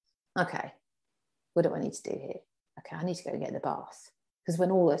 okay, what do I need to do here? Okay, I need to go and get in the bath, because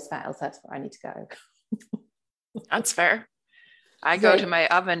when all this fails, that's where I need to go. That's fair. I go to my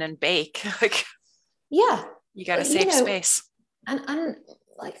oven and bake. Like, yeah, you got to save space. And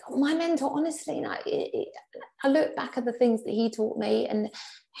like my mentor, honestly, I look back at the things that he taught me, and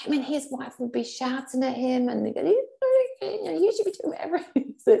him and his wife would be shouting at him, and they go, you should be doing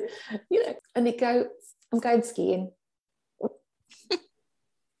everything. So, and he'd go, I'm going skiing.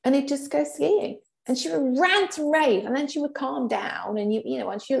 And he'd just go skiing. And she would rant and rave, and then she would calm down, and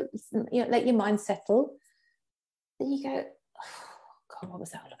once you let your mind settle, then you go, oh God, what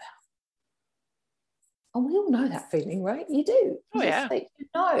was that all about? And we all know that feeling, right? You do. Yeah. Like,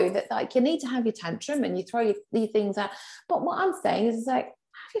 that like you need to have your tantrum and you throw your things out. But what I'm saying is like,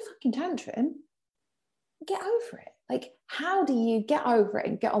 have your fucking tantrum, get over it. Like, how do you get over it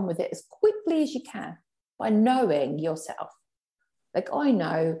and get on with it as quickly as you can? By knowing yourself. Like, I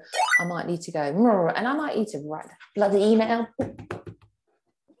know I might need to go, and I might need to write that bloody email.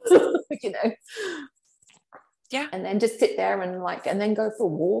 Yeah. And then just sit there and then go for a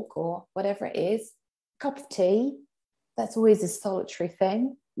walk or whatever it is. Cup of tea. That's always a solitary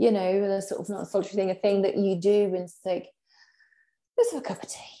thing, a sort of, not a solitary thing, a thing that you do, and it's like, let's have a cup of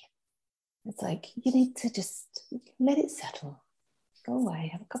tea. It's like, you need to just let it settle, go away,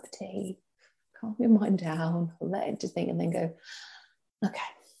 have a cup of tea, calm your mind down, let it just think, and then go, okay,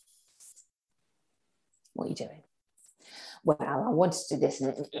 what are you doing? Well, I wanted to do this,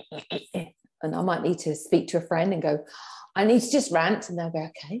 and I might need to speak to a friend and go, I need to just rant, and they'll go,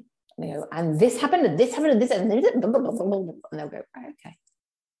 okay. And this happened, and this happened, and this, and this, and they'll go, right, okay.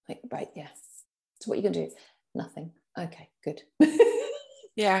 Like, right, yeah. So what are you going to do? Nothing. Okay, good.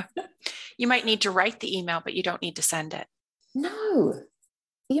 Yeah. You might need to write the email, but you don't need to send it. No,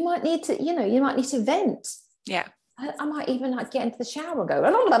 you might need to, you might need to vent. Yeah. I might even like get into the shower and go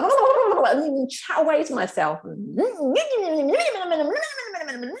and even chat away to myself.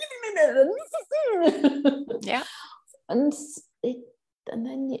 Yeah. And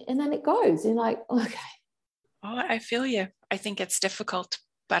then it goes. You're like, okay. Oh, I feel you. I think it's difficult,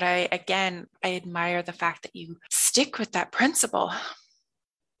 but I admire the fact that you stick with that principle.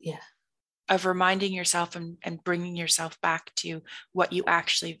 Yeah. Of reminding yourself and bringing yourself back to what you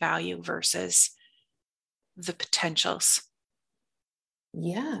actually value versus the potentials.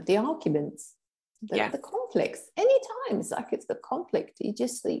 Yeah, the arguments, the conflicts. Anytime it's like it's the conflict, you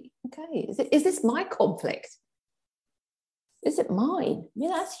just think, okay, is this my conflict? Is it mine? Yeah,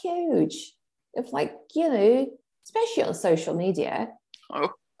 that's huge. If like, especially on social media.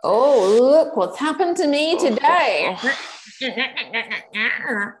 Oh, look what's happened to me today.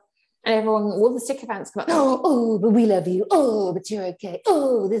 And everyone, all the sycophants come up, oh, but we love you. Oh, but you're okay.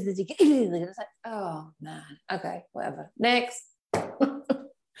 Oh, this is, it's like, oh man, okay, whatever. Next.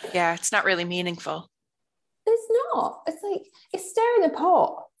 Yeah, it's not really meaningful. It's not. It's like, it's stirring the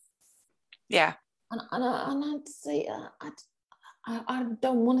pot. Yeah. And I'd say, I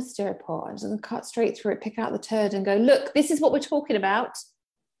don't want to stir a pot. I'm just going to cut straight through it, pick out the turd and go, look, this is what we're talking about.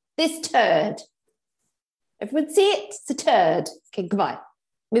 This turd. Everyone see it? It's a turd. Okay, goodbye.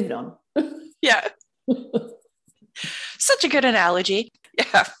 Moving on. Yeah. Such a good analogy.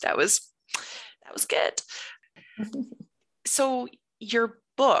 Yeah, that was good. So your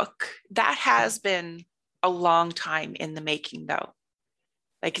book, that has been a long time in the making though.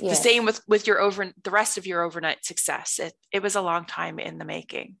 Like the same with your the rest of your overnight success. It was a long time in the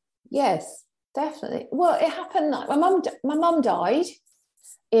making. Yes, definitely. Well, it happened. My mum died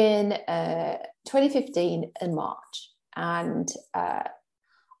in 2015 in March, and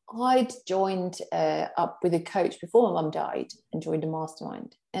I'd joined up with a coach before my mum died and joined a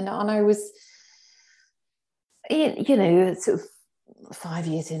mastermind. And I was, sort of 5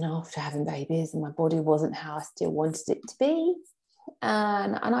 years in after having babies, and my body wasn't how I still wanted it to be.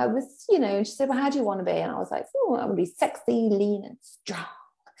 And I was, and she said, well, how do you want to be? And I was like, oh, I want to be sexy, lean and strong.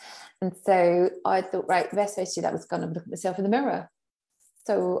 And so I thought, right, the best way to do that was going to look at myself in the mirror.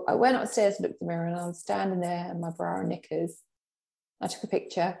 So I went upstairs and looked in the mirror, and I was standing there in my bra and knickers. I took a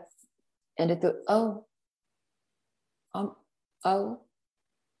picture and I thought,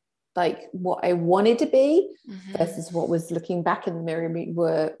 like what I wanted to be versus what was looking back in the mirror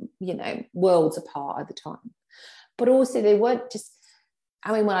were, worlds apart at the time. But also they weren't just,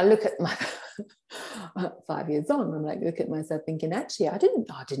 when I look at my 5 years on, I'm like, look at myself thinking, actually, I didn't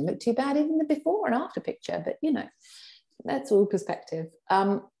look too bad even the before and after picture, but that's all perspective.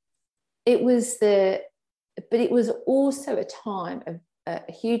 It was also a time of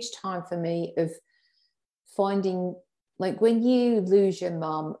a huge time for me of finding, like when you lose your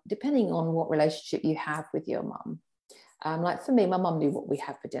mum, depending on what relationship you have with your mum, like for me, my mum knew what we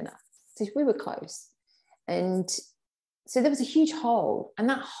had for dinner, so we were close, and so there was a huge hole, and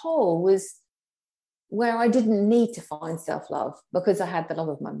that hole was where I didn't need to find self-love because I had the love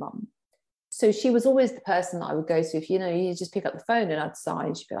of my mum. So she was always the person that I would go to if, you just pick up the phone and I'd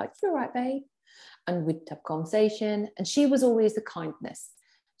sign, she'd be like, you're right, babe. And we'd have conversation. And she was always the kindness.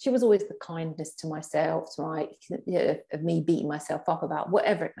 She was always the kindness to myself, right? Of me beating myself up about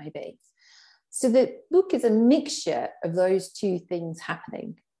whatever it may be. So the book is a mixture of those two things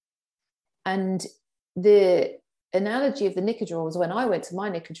happening. And the analogy of the knicker drawer was when I went to my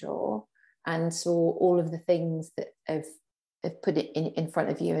knicker drawer and saw all of the things that have put it in front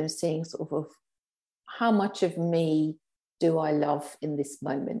of you and seeing sort of how much of me do I love in this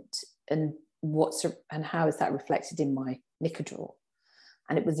moment, and how is that reflected in my knicker drawer.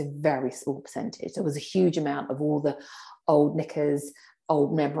 And it was a very small percentage. There was a huge amount of all the old knickers,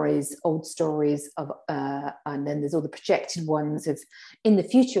 old memories, old stories of, and then there's all the projected ones of in the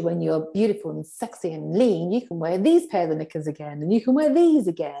future when you're beautiful and sexy and lean, you can wear these pair of knickers again, and you can wear these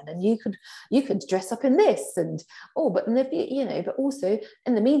again, and you could dress up in this, and but but also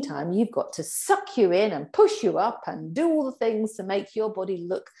in the meantime you've got to suck you in and push you up and do all the things to make your body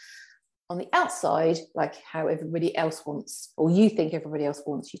look on the outside like how everybody else wants, or you think everybody else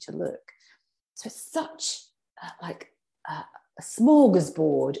wants you to look. So it's such a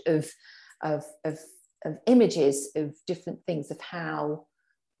smorgasbord of images of different things of how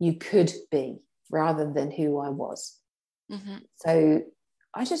you could be rather than who I was. Mm-hmm. So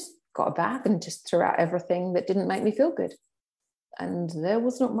I just got a bag and just threw out everything that didn't make me feel good, and there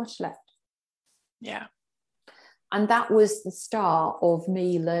was not much left. Yeah. And that was the start of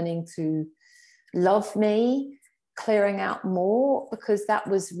me learning to love me, clearing out more, because that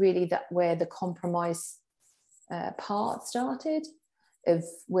was really where the compromise part started, of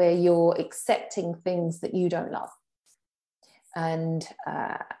where you're accepting things that you don't love. And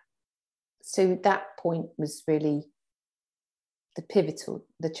so that point was really the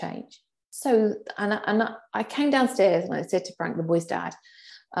change. So, and I came downstairs and I said to Frank, the boy's dad,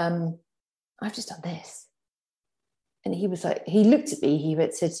 I've just done this. And he was like, he looked at me, he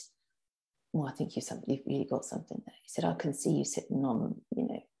said, well, I think you've really got something there. He said, I can see you sitting on,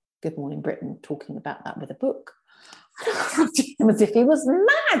 Good Morning Britain talking about that with a book. I looked at him as if he was mad.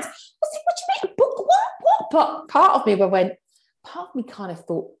 I said, what do you mean, a book? What? But part of me kind of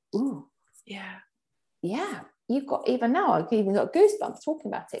thought, ooh. Yeah. You've got, even now, I've even got goosebumps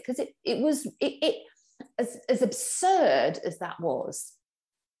talking about it, because it was as absurd as that was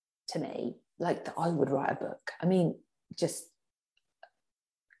to me, like that I would write a book. I mean, just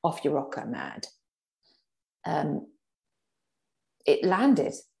off your rocker mad. It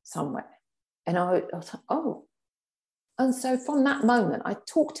landed somewhere, and I was like, oh. And so from that moment, I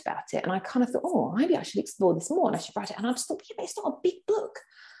talked about it, and I kind of thought, oh, maybe I should explore this more, and I should write it. And I just thought, yeah, but it's not a big book.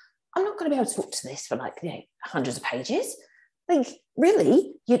 I'm not going to be able to talk to this for hundreds of pages. Like,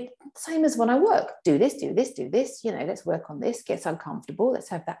 really, same as when I work. Do this, do this, do this. Let's work on this. Get uncomfortable. Let's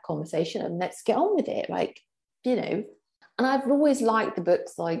have that conversation, and let's get on with it. And I've always liked the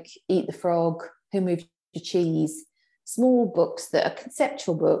books like Eat the Frog, Who Moved Your Cheese, small books that are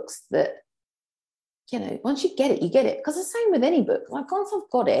conceptual books that, once you get it, you get it. Because the same with any book. Like, once I've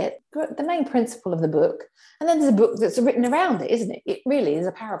got it, the main principle of the book, and then there's a book that's written around it, isn't it? It really is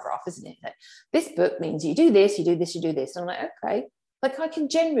a paragraph, isn't it? Like, this book means you do this, you do this, you do this. And I'm like, okay. Like, I can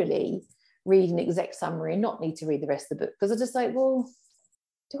generally read an exec summary and not need to read the rest of the book, because I'm just like, well,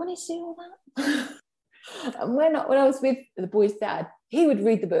 do I need to do all that? And when I was with the boy's dad, he would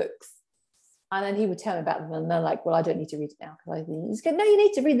read the books, and then he would tell me about them, and they're like, well, I don't need to read it now, because he's going, no, you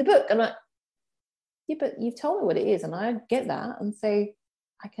need to read the book. And I'm like, yeah, but you've told me what it is, and I get that, and so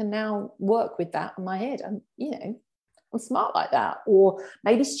I can now work with that in my head. And I'm smart like that, or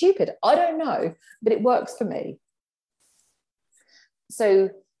maybe stupid, I don't know, but it works for me. So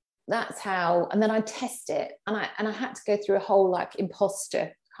that's how. And then I test it, and I had to go through a whole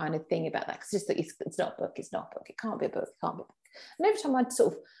imposter kind of thing about that, because just that it's not a book, it can't be a book, it can't be a book. And every time I'd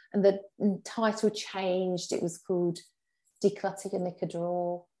and the title changed, it was called Declutter Your Knicker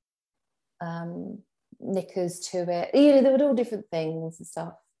Drawer, knickers to it, there were all different things and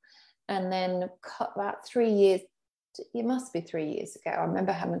stuff. And then about 3 years, it must be 3 years ago, I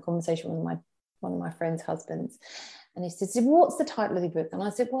remember having a conversation with one of my friend's husbands, and he said, what's the title of the book? And I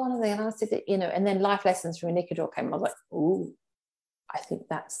said, well, and I said, and then Life Lessons from a Knicker Drawer came, and I was like, ooh, I think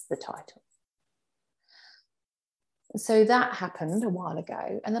that's the title. So that happened a while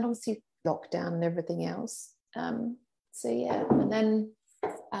ago, and then obviously lockdown and everything else. So yeah, and then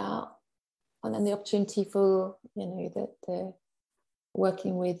the opportunity for the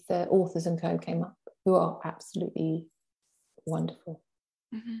working with Authors and Co came up, who are absolutely wonderful.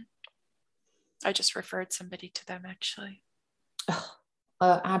 Mm-hmm. I just referred somebody to them, actually.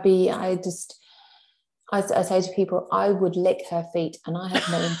 Abby, I say to people, I would lick her feet, and I have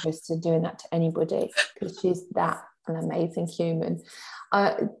no interest in doing that to anybody, because she's that an amazing human.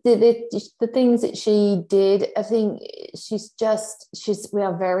 The things that she did, I think we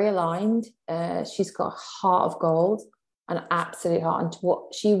are very aligned. She's got a heart of gold, an absolute heart, and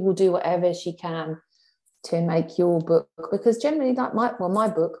she will do whatever she can to make your book, because generally my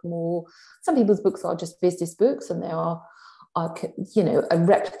book, more, some people's books are just business books, and they are a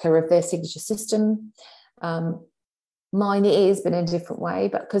replica of their signature system. Mine is, but in a different way.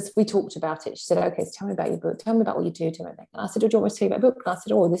 But because we talked about it, she said, okay, so tell me about your book, tell me about what you do, tell me about. And I said, oh, do you want me to tell you about a book? And I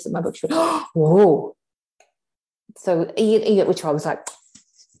said, oh, this is my book. She went, oh, whoa. So which I was like,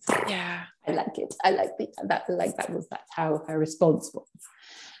 yeah, I like it. I like that's how her response was.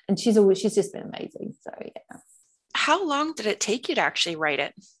 And she's just been amazing. So yeah. How long did it take you to actually write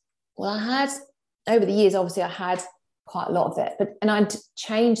it? Well, I had, over the years, obviously I had quite a lot of it, and I'd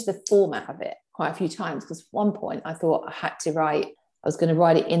changed the format of it quite a few times, because at one point I thought I was going to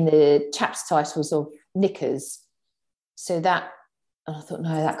write it in the chapter titles of knickers. So that, and I thought,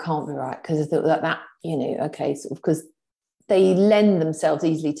 no, that can't be right, because I thought that okay, sort of, because they lend themselves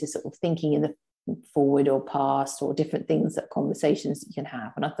easily to sort of thinking in the forward or past, or different things, that conversations that you can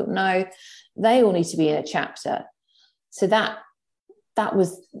have. And I thought, no, they all need to be in a chapter. So that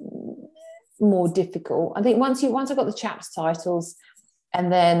was more difficult. I think once I got the chapter titles, and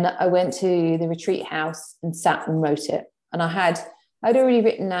then I went to the retreat house and sat and wrote it. And I'd already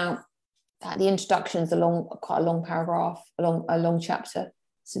written out that the introduction is quite a long paragraph, a long chapter.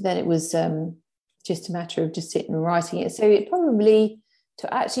 So then it was just a matter of just sitting and writing it. So it probably,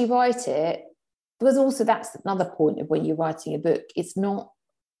 to actually write it, because also that's another point of when you're writing a book, it's not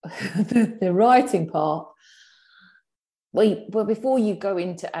the writing part. Well, before you go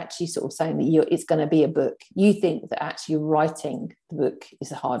into actually sort of saying that it's going to be a book, you think that actually writing the book is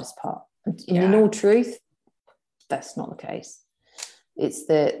the hardest part. And in all truth, that's not the case. It's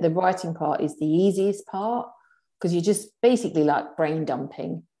the writing part is the easiest part, because you're just basically like brain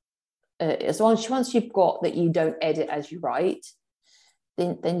dumping. As long as once you've got that you don't edit as you write,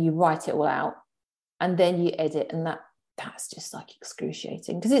 then you write it all out, and then you edit, and that's just like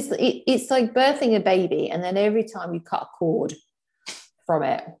excruciating, because it's like birthing a baby, and then every time you cut a cord from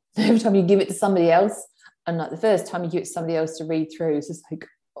it, every time you give it to somebody else, and like the first time you give it to somebody else to read through, it's just like,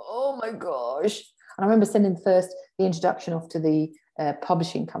 oh my gosh. And I remember sending the introduction off to the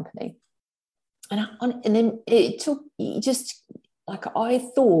publishing company, and then it took just like, I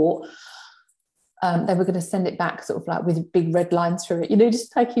thought they were going to send it back sort of like with big red lines through it,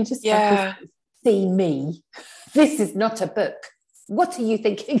 just like see me. This is not a book. What are you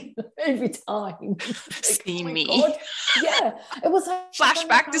thinking every time? See me. God. Yeah, it was like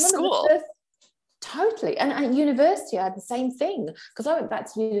flashback to school. Totally. And at university, I had the same thing, because I went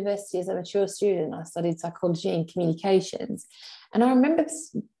back to university as a mature student. I studied psychology and communications. And I remember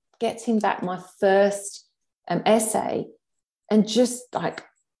getting back my first essay, and just like,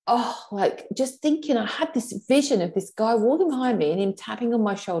 just thinking, I had this vision of this guy walking behind me and him tapping on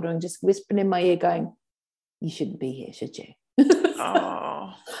my shoulder and just whispering in my ear going, you shouldn't be here, should you?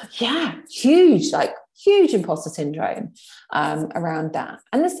 Oh. Yeah, huge imposter syndrome around that.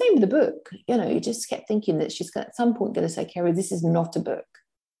 And the same with the book. You just kept thinking that she's at some point going to say, Kerry, this is not a book.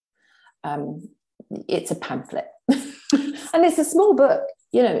 It's a pamphlet. And it's a small book.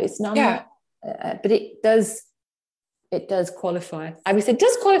 It's not, but it does qualify. I would say it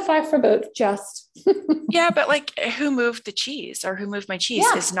does qualify for a book, just. Yeah, but like, Who Moved the Cheese, or Who Moved My Cheese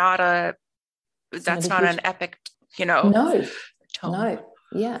is not that's not an epic, No, tone. No,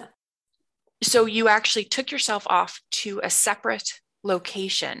 yeah. So you actually took yourself off to a separate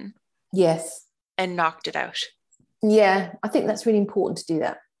location. Yes. And knocked it out. Yeah, I think that's really important to do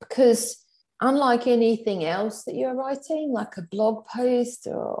that, because unlike anything else that you're writing, like a blog post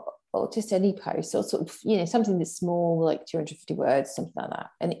or just any post, or sort of, something that's small, like 250 words, something like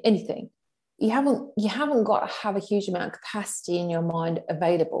that, and anything, you haven't got to have a huge amount of capacity in your mind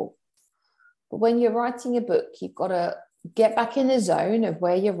available. But when you're writing a book, you've got to get back in the zone of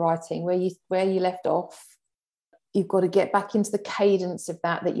where you're writing, where you left off. You've got to get back into the cadence of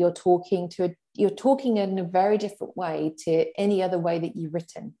that you're talking in a very different way to any other way that you've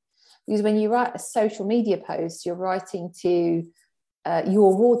written. Because when you write a social media post, you're writing to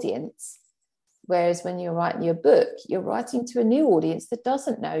your audience. Whereas when you're writing your book, you're writing to a new audience that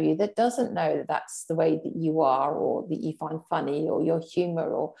doesn't know you, that doesn't know that that's the way that you are, or that you find funny, or your humor.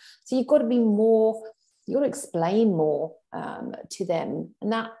 So you've got to be more, you've got to explain more to them.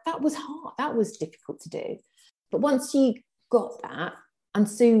 And that was hard. That was difficult to do. But once you got that, and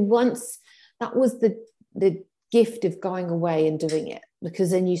so once that was the gift of going away and doing it,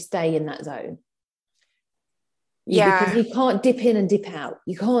 because then you stay in that zone. Because you can't dip in and dip out.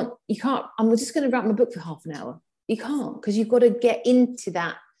 You can't, I'm just going to write my book for half an hour. You can't, because you've got to get into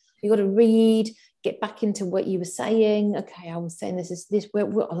that. You've got to read, get back into what you were saying. Okay, I was saying this, I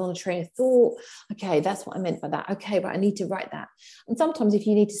was on a train of thought. Okay, that's what I meant by that. Okay, right, I need to write that. And sometimes if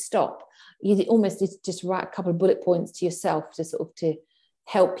you need to stop, you almost need to just write a couple of bullet points to yourself to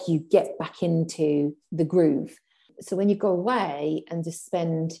help you get back into the groove. So when you go away and just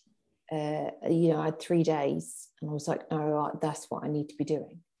spend, I had 3 days, and I was like, no, that's what I need to be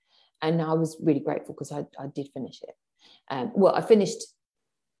doing. And I was really grateful, because I did finish it. I finished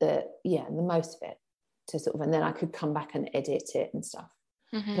the most of it, to sort of, and then I could come back and edit it and stuff.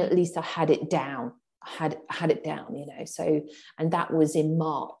 Mm-hmm. But at least I had it down. I had it down, So, and that was in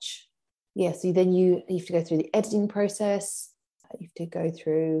March. Yeah. So then you have to go through the editing process. You have to go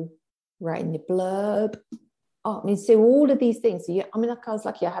through writing your blurb. So all of these things. So I was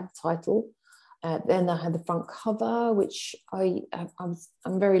lucky. I had the title. Then I had the front cover, which I'm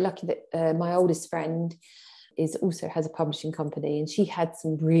very lucky that my oldest friend also has a publishing company, and she had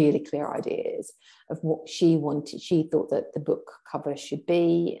some really clear ideas of what she wanted. She thought that the book cover should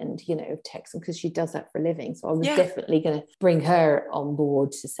be, and of text, because she does that for a living. So I was definitely going to bring her on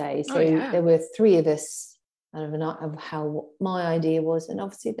board to say. So there were 3 of us, of how my idea was, and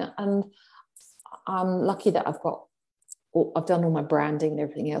obviously that, and I'm lucky that I've done all my branding and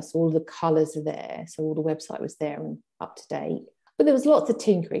everything else. All the colours are there, so all the website was there and up to date. But there was lots of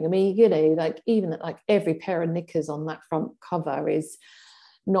tinkering. Even like every pair of knickers on that front cover is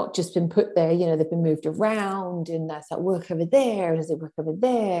not just been put there, they've been moved around, and that's like work over there, and does it work over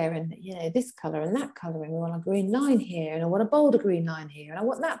there, and this color and that color, and we want a green line here, and I want a bolder green line here, and I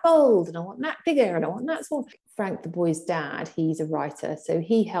want that bold, and I want that bigger, and I want that small. Frank, the boy's dad, he's a writer, so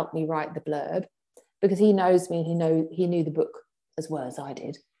he helped me write the blurb because he knows me, and he knew the book as well as I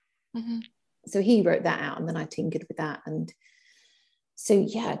did. Mm-hmm. So he wrote that out, and then I tinkered with that. And so,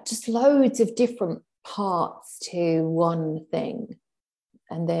 yeah, just loads of different parts to one thing.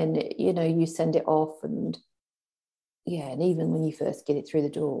 And then, you send it off, and and even when you first get it through the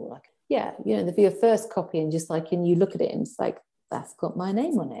door, your first copy, and just like, and you look at it and it's like, that's got my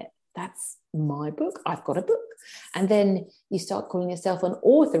name on it. That's my book. I've got a book. And then you start calling yourself an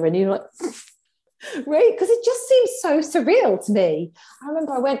author, and you're like, right? Because it just seems so surreal to me. I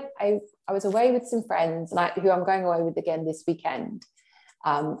remember I was away with some friends, and who I'm going away with again this weekend.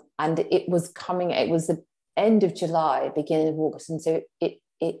 And it was the end of July, beginning of August. And so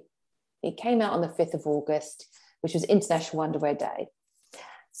it came out on the 5th of August, which was International Underwear Day.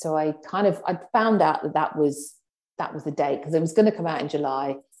 So I found out that was the date, because it was going to come out in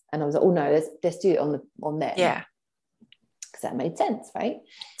July. And I was like, oh no, let's do it on there. Yeah. Because that made sense, right?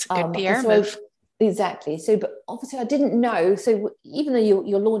 It's a good PR move. Exactly. So, but obviously I didn't know. So even though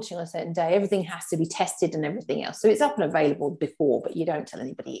you're launching on a certain day, everything has to be tested and everything else. So it's up and available before, but you don't tell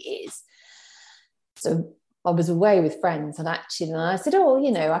anybody it is. So I was away with friends, and I said,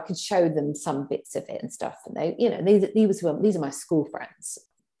 I could show them some bits of it and stuff. And they, these are my school friends.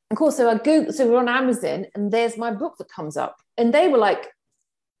 Of course, so we're on Amazon, and there's my book that comes up, and they were like,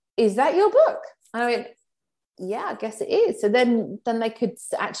 "Is that your book?" And I went, yeah, I guess it is. So then they could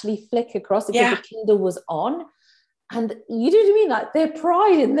actually flick across because the Kindle was on, and you know what I mean? Like their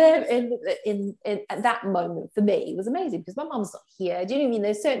pride in at that moment for me was amazing, because my mum's not here. Do you know what I mean?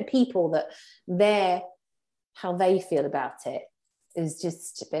 There's certain people that how they feel about it is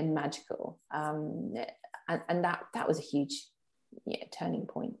just been magical. And that was a huge turning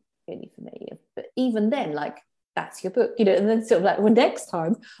point really for me. But even then, like, that's your book, and then sort of like, well, next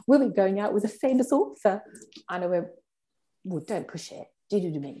time we'll be going out with a famous author. And I went, well, don't push it. Do you know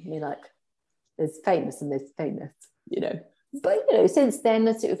what I mean? I mean, like, there's famous and there's famous, But, since then,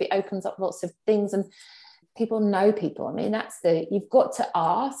 it opens up lots of things, and people know people. I mean, you've got to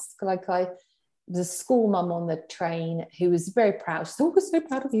ask. Like, the school mum on the train who was very proud. She said, oh, we're so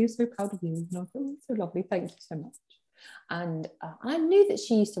proud of you, so proud of you. And I thought, oh, so lovely, thank you so much. And I knew that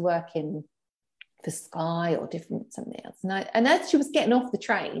she used to work for Sky or something else. And as she was getting off the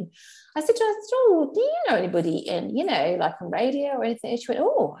train, I said to her, oh, do you know anybody in, like on radio or anything? And she went,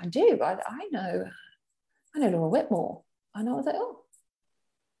 oh, I do. I know Laura Whitmore. And I was like, oh,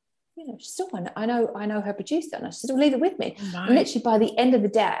 she's still, I know her producer. And she said, well, leave it with me. Nice. And literally by the end of the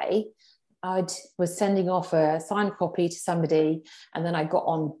day, I was sending off a signed copy to somebody, and then I got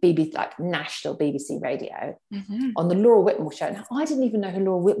on national BBC radio on the Laura Whitmore show. Now, I didn't even know who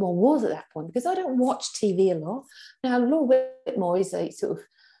Laura Whitmore was at that point, because I don't watch TV a lot. Now, Laura Whitmore is a sort of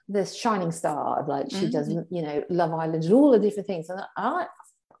the shining star, like she does, Love Island and all the different things. And I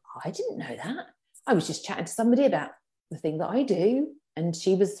didn't know that. I was just chatting to somebody about the thing that I do, and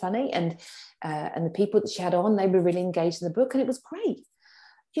she was funny, and the people that she had on, they were really engaged in the book, and it was great.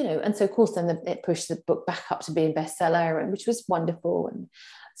 And so of course then it pushed the book back up to being a bestseller, and which was wonderful. And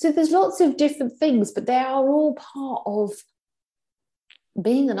so there's lots of different things, but they are all part of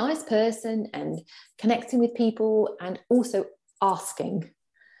being a nice person and connecting with people, and also asking.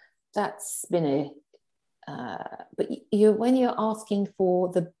 That's been but when you're asking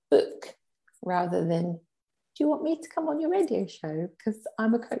for the book rather than, do you want me to come on your radio show because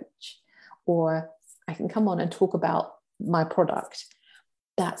I'm a coach, or I can come on and talk about my product,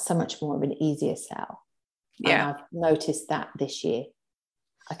 that's so much more of an easier sell. Yeah. And I've noticed that this year.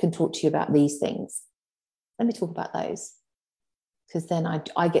 I can talk to you about these things. Let me talk about those. Because then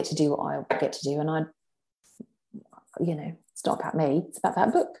I get to do what I get to do. And it's not about me, it's about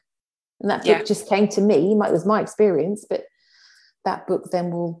that book. And that book just came to me. It was my experience, but that book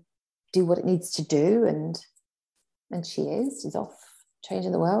then will do what it needs to do. And she's off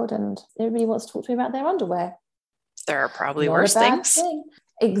changing the world, and everybody wants to talk to me about their underwear. There are probably worse things.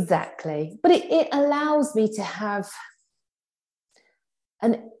 Exactly. But it allows me to have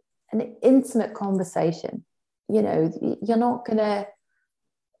an intimate conversation. You're not gonna,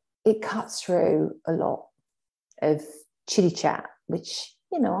 it cuts through a lot of chitty chat, which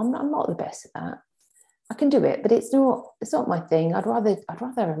I'm not the best at that. I can do it, but it's not my thing. I'd rather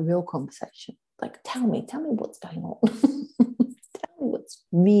have a real conversation. Like, tell me what's going on. Tell me what's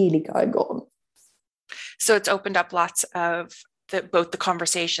really going on. So it's opened up lots of both the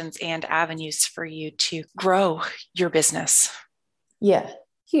conversations and avenues for you to grow your business. Yeah,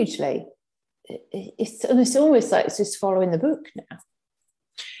 hugely. It's almost like it's just following the book now.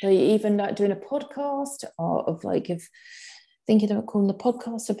 Like even like doing a podcast of thinking of calling the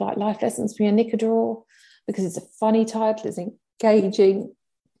podcast of like life lessons from Unicador, because it's a funny title, it's engaging,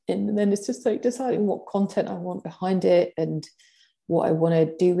 and then it's just like deciding what content I want behind it and what I want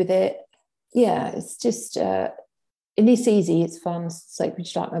to do with it. Yeah, it's just and it's easy, it's fun. It's like,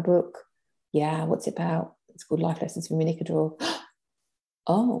 would you like my book? Yeah, what's it about? It's called Life Lessons from Unicador.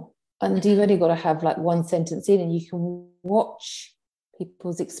 Oh, and you've only got to have like one sentence in, and you can watch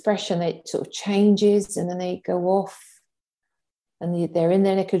people's expression. It sort of changes, and then they go off, and they're in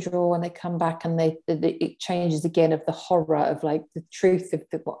their Unicador, and they come back, and it changes again of the horror of like the truth of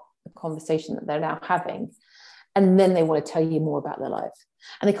the conversation that they're now having, and then they want to tell you more about their life,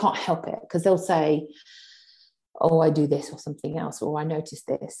 and they can't help it because they'll say, "Oh, I do this or something else," or "I noticed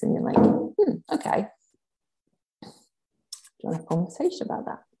this," and you're like, "Okay, do you want a conversation about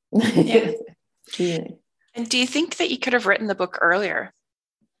that?" Yeah. Yeah. And do you think that you could have written the book earlier,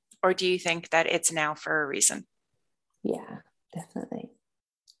 or do you think that it's now for a reason? Yeah, definitely.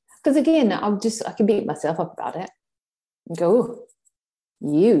 Because again, I can beat myself up about it and go, "Oh,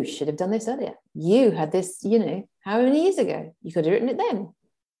 you should have done this earlier. You had this, how many years ago? You could have written it then."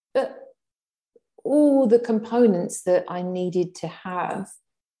 But all the components that I needed to have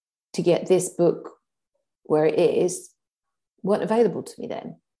to get this book where it is weren't available to me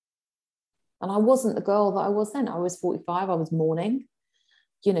then. And I wasn't the girl that I was then. I was 45, I was mourning.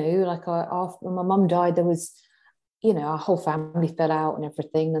 After my mum died, there was, our whole family fell out and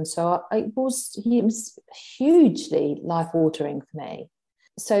everything. And so it was hugely life-altering for me.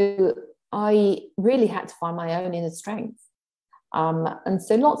 So I really had to find my own inner strength. And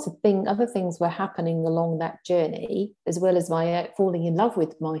so lots of other things were happening along that journey, as well as my falling in love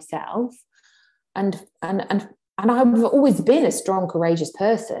with myself. And I've always been a strong, courageous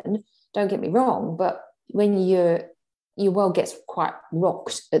person. Don't get me wrong, but when your world gets quite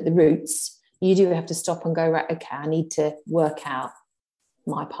rocked at the roots, you do have to stop and go, right, okay, I need to work out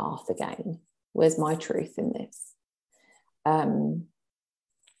my path again. Where's my truth in this?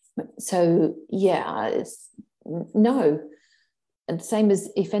 So yeah, no. And same as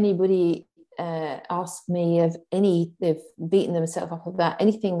if anybody asked me of they've beaten themselves up about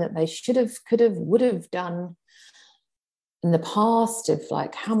anything that they should have, could have, would have done in the past, of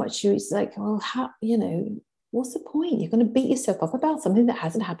like how much it's like, well, how, what's the point? You're going to beat yourself up about something that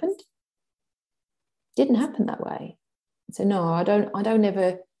hasn't happened. Didn't happen that way. So no, I don't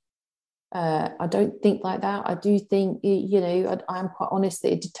think like that. I do think, I'm quite honest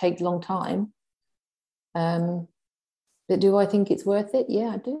that it did take a long time. But do I think it's worth it?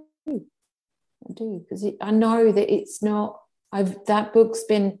 Yeah, I do. Because I know that it's not, that book's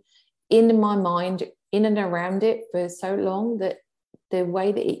been in my mind, in and around it for so long, that the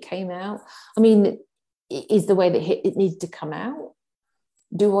way that it came out, is the way that it needs to come out.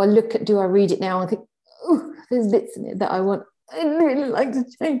 Do I read it now and think, oh, there's bits in it that I'd really like to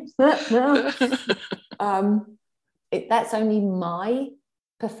change that now. That's only my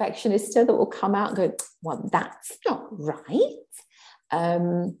perfectionista that will come out and go, well, that's not right.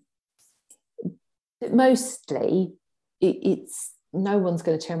 Mostly it's no one's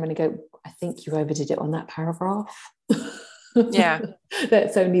going to turn around and go, I think you overdid it on that paragraph. Yeah.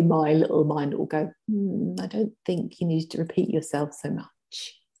 That's only my little mind that will go, I don't think you need to repeat yourself so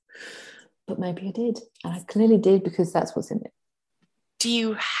much. But maybe I did. And I clearly did, because that's what's in it. Do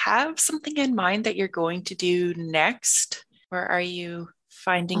you have something in mind that you're going to do next? Or are you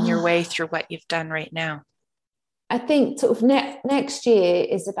finding your way through what you've done right now? I think sort of next year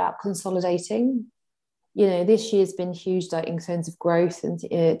is about consolidating. This year's been huge, like in terms of growth and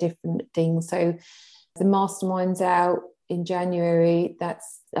different things. So the mastermind's out in January.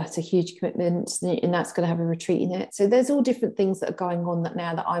 That's a huge commitment, and that's going to have a retreat in it. So there's all different things that are going on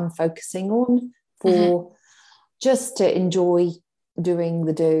that I'm focusing on for just to enjoy doing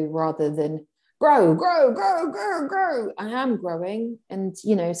the do, rather than grow. I am growing, and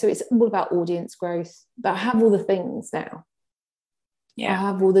so it's all about audience growth. But I have all the things now. Yeah, I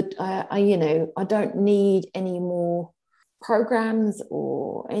have all the. I don't need any more programs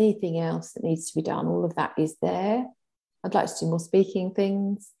or anything else that needs to be done. All of that is there. I'd like to do more speaking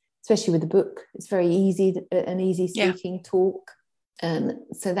things, especially with the book. It's very easy, an easy speaking talk, and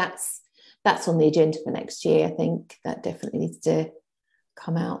so that's on the agenda for next year. I think that definitely needs to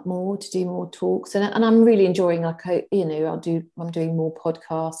come out more, to do more talks, and I'm really enjoying, I'm doing more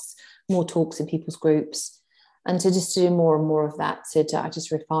podcasts, more talks in people's groups, and to just do more and more of that, to I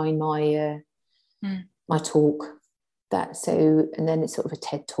just refine my my talk, and then it's sort of a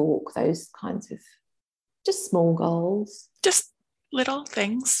TED talk, those kinds of just small goals. Just little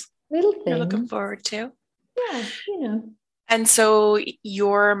things Little things. you're looking forward to. Yeah, you know. And so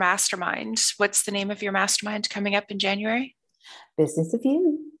your mastermind, what's the name of your mastermind coming up in January? Business of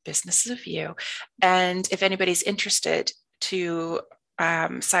You. Business of You. And if anybody's interested to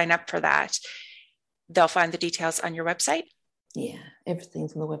sign up for that, they'll find the details on your website. Yeah,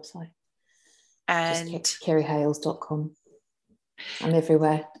 everything's on the website. And just kerryhales.com. I'm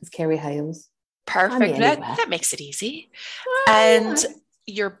everywhere. It's Kerry Hales. Perfect. That makes it easy. And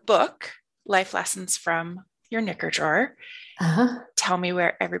your book, Life Lessons from Your Knicker Drawer. Tell me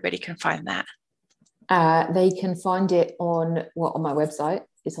where everybody can find that. They can find it on my website.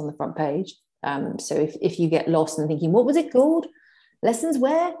 It's on the front page. So if you get lost and thinking, what was it called? Lessons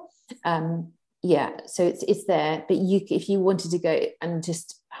where? So it's there. But if you wanted to go and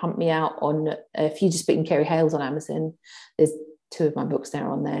just hunt me out on, if you just put in Kerry Hales on Amazon, there's 2 of my books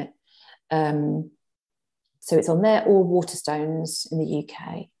now on there. So it's on there, or Waterstones in the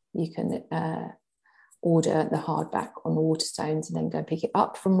UK. You can order the hardback on the Waterstones and then go pick it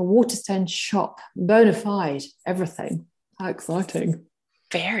up from a Waterstone shop. Bona fide, everything. How exciting.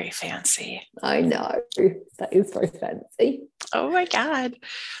 Very fancy. I know. That is very fancy. Oh my God.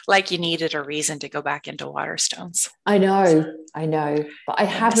 Like you needed a reason to go back into Waterstones. I know. But I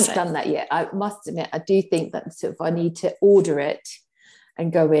haven't done that yet. I must admit, I do think that sort of I need to order it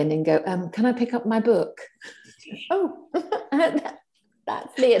and go in and go, can I pick up my book? Oh,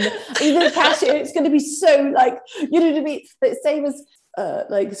 that's me. And even the cashier, it's going to be so like, you know what I mean? The same as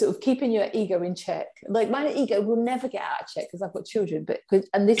like sort of keeping your ego in check. Like my ego will never get out of check because I've got children,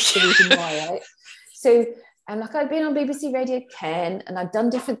 and this is the reason why, right? So, and like I've been on BBC Radio Ken and I've done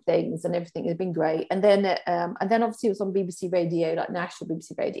different things and everything has been great. And then obviously it was on BBC Radio, like national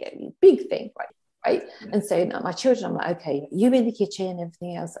BBC Radio, big thing, right? And so my children, I'm like, okay, you in the kitchen and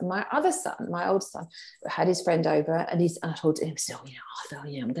everything else. And my other son, my oldest son, had his friend over and I told him, so, Arthur,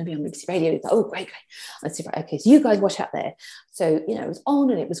 I'm going to be on BBC Radio. He's like, oh, great. I said, right, okay, so you guys watch out there. So, it was on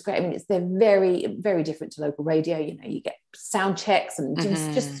and it was great. I mean, they're very, very different to local radio. You get sound checks and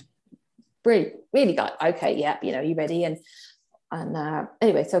just really, really good. Okay, yeah, you ready? And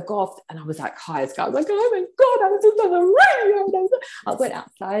anyway, so I got off and I was like high as God. I was like, oh my God, I was just on the radio. I went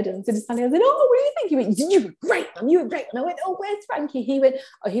outside and said to Sally, I said, oh, what do you think? He went, you were great, Mum, you were great. And I went, oh, where's Frankie? He went,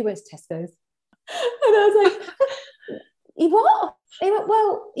 oh, he went to Tesco's. And I was like, he what? He went,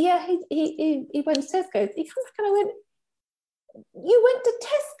 well, yeah, he went to Tesco's. He came back and I went, you went to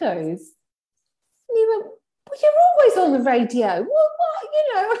Tesco's? And he went, well, you're always on the radio. Well, what?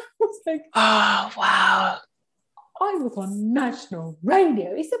 I was like, oh, wow. I was on national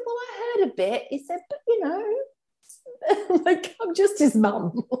radio. He said, well, I heard a bit. He said, but like, I'm just his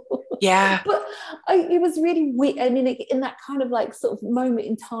mum. Yeah. But it was really weird. I mean, in that kind of like sort of moment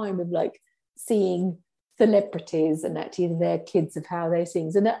in time of like seeing celebrities and actually their kids of how they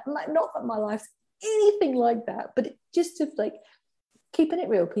sing. And that, like, not that my life's anything like that, but just of like keeping it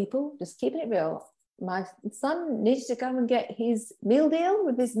real, people, just keeping it real. My son needed to go and get his meal deal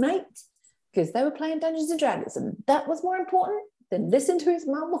with his mate because they were playing Dungeons and Dragons, and that was more important than listening to his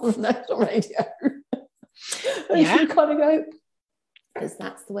mum on national radio. And you kind of go, because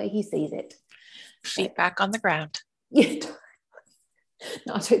that's the way he sees it. Feet back on the ground. Yeah.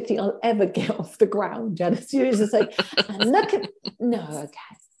 No, I don't think I'll ever get off the ground, Janice. You're just like, look at, no,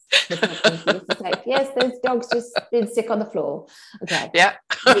 okay. Like, yes, those dogs just been sick on the floor. Okay. Yeah.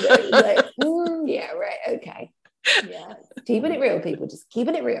 Yeah, right. Okay. Yeah. Keeping it real, people. Just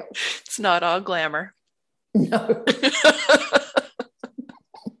keeping it real. It's not all glamour. No.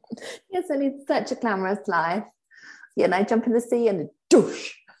 Yes, and it's such a glamorous life. Yeah, and I jump in the sea and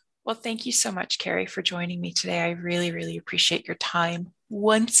douche. Well, thank you so much, Kerry, for joining me today. I really, really appreciate your time.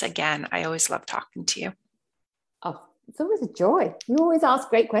 Once again, I always love talking to you. Oh, it's always a joy. You always ask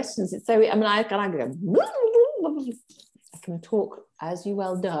great questions. It's so, I mean, I can talk, as you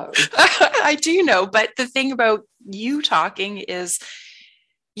well know. I do know, but the thing about you talking is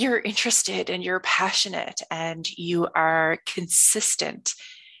you're interested and you're passionate and you are consistent,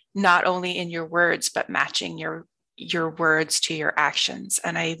 not only in your words, but matching your words to your actions.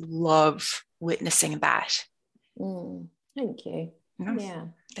 And I love witnessing that. Thank you. No, yeah.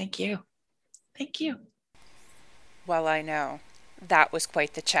 Thank you. Thank you. Well, I know that was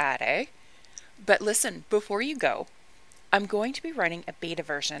quite the chat, eh? But listen, before you go, I'm going to be running a beta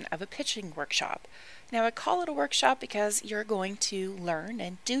version of a pitching workshop. Now, I call it a workshop because you're going to learn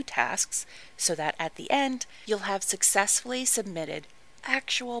and do tasks so that at the end, you'll have successfully submitted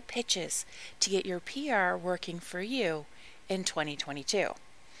actual pitches to get your PR working for you in 2022.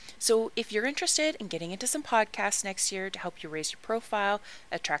 So if you're interested in getting into some podcasts next year to help you raise your profile,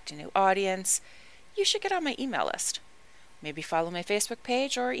 attract a new audience, you should get on my email list. Maybe follow my Facebook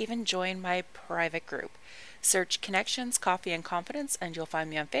page or even join my private group. Search Connections, Coffee and Confidence and you'll find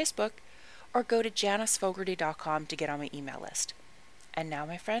me on Facebook, or go to janisfogarty.com to get on my email list. And now,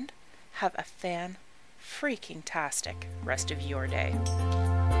 my friend, have a fan-freaking-tastic rest of your day.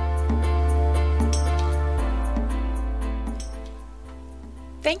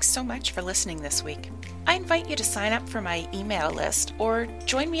 Thanks so much for listening this week. I invite you to sign up for my email list or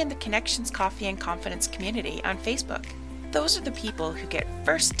join me in the Connections Coffee and Confidence community on Facebook. Those are the people who get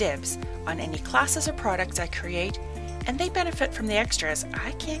first dibs on any classes or products I create, and they benefit from the extras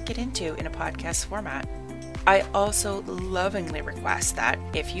I can't get into in a podcast format. I also lovingly request that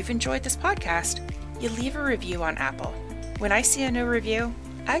if you've enjoyed this podcast, you leave a review on Apple. When I see a new review,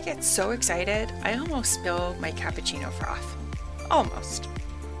 I get so excited I almost spill my cappuccino froth. Almost.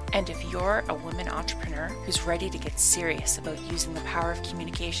 And if you're a woman entrepreneur who's ready to get serious about using the power of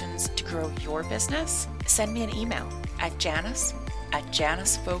communications to grow your business, send me an email at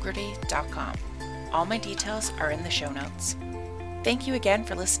janice@janisfogarty.com. All my details are in the show notes. Thank you again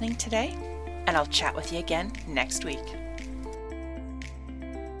for listening today, and I'll chat with you again next week.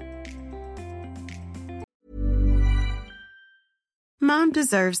 Mom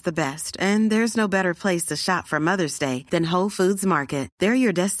deserves the best, and there's no better place to shop for Mother's Day than Whole Foods Market. They're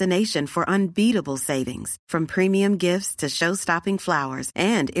your destination for unbeatable savings, from premium gifts to show-stopping flowers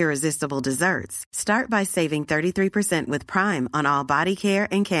and irresistible desserts. Start by saving 33% with Prime on all body care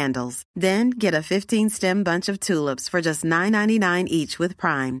and candles. Then get a 15-stem bunch of tulips for just $9.99 each with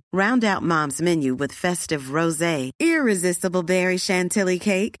Prime. Round out Mom's menu with festive rosé, irresistible berry chantilly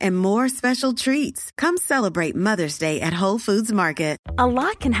cake, and more special treats. Come celebrate Mother's Day at Whole Foods Market. A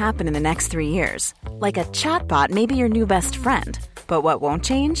lot can happen in the next 3 years. Like a chatbot may be your new best friend. But what won't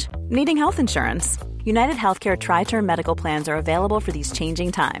change? Needing health insurance. United Healthcare Tri-Term Medical Plans are available for these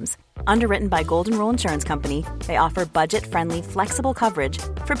changing times. Underwritten by Golden Rule Insurance Company, they offer budget-friendly, flexible coverage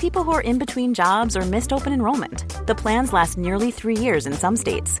for people who are in between jobs or missed open enrollment. The plans last nearly 3 years in some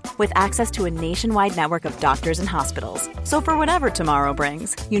states, with access to a nationwide network of doctors and hospitals. So for whatever tomorrow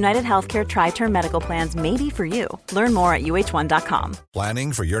brings, United Healthcare Tri-Term Medical Plans may be for you. Learn more at uh1.com.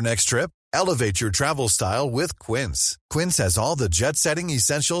 Planning for your next trip? Elevate your travel style with Quince. Quince has all the jet-setting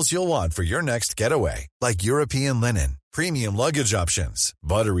essentials you'll want for your next getaway, like European linen, premium luggage options,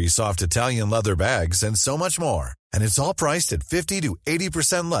 buttery soft Italian leather bags, and so much more. And it's all priced at 50 to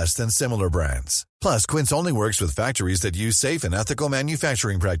 80% less than similar brands. Plus, Quince only works with factories that use safe and ethical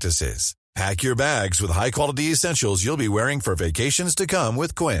manufacturing practices. Pack your bags with high-quality essentials you'll be wearing for vacations to come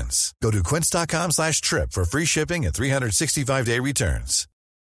with Quince. Go to quince.com/trip for free shipping and 365-day returns.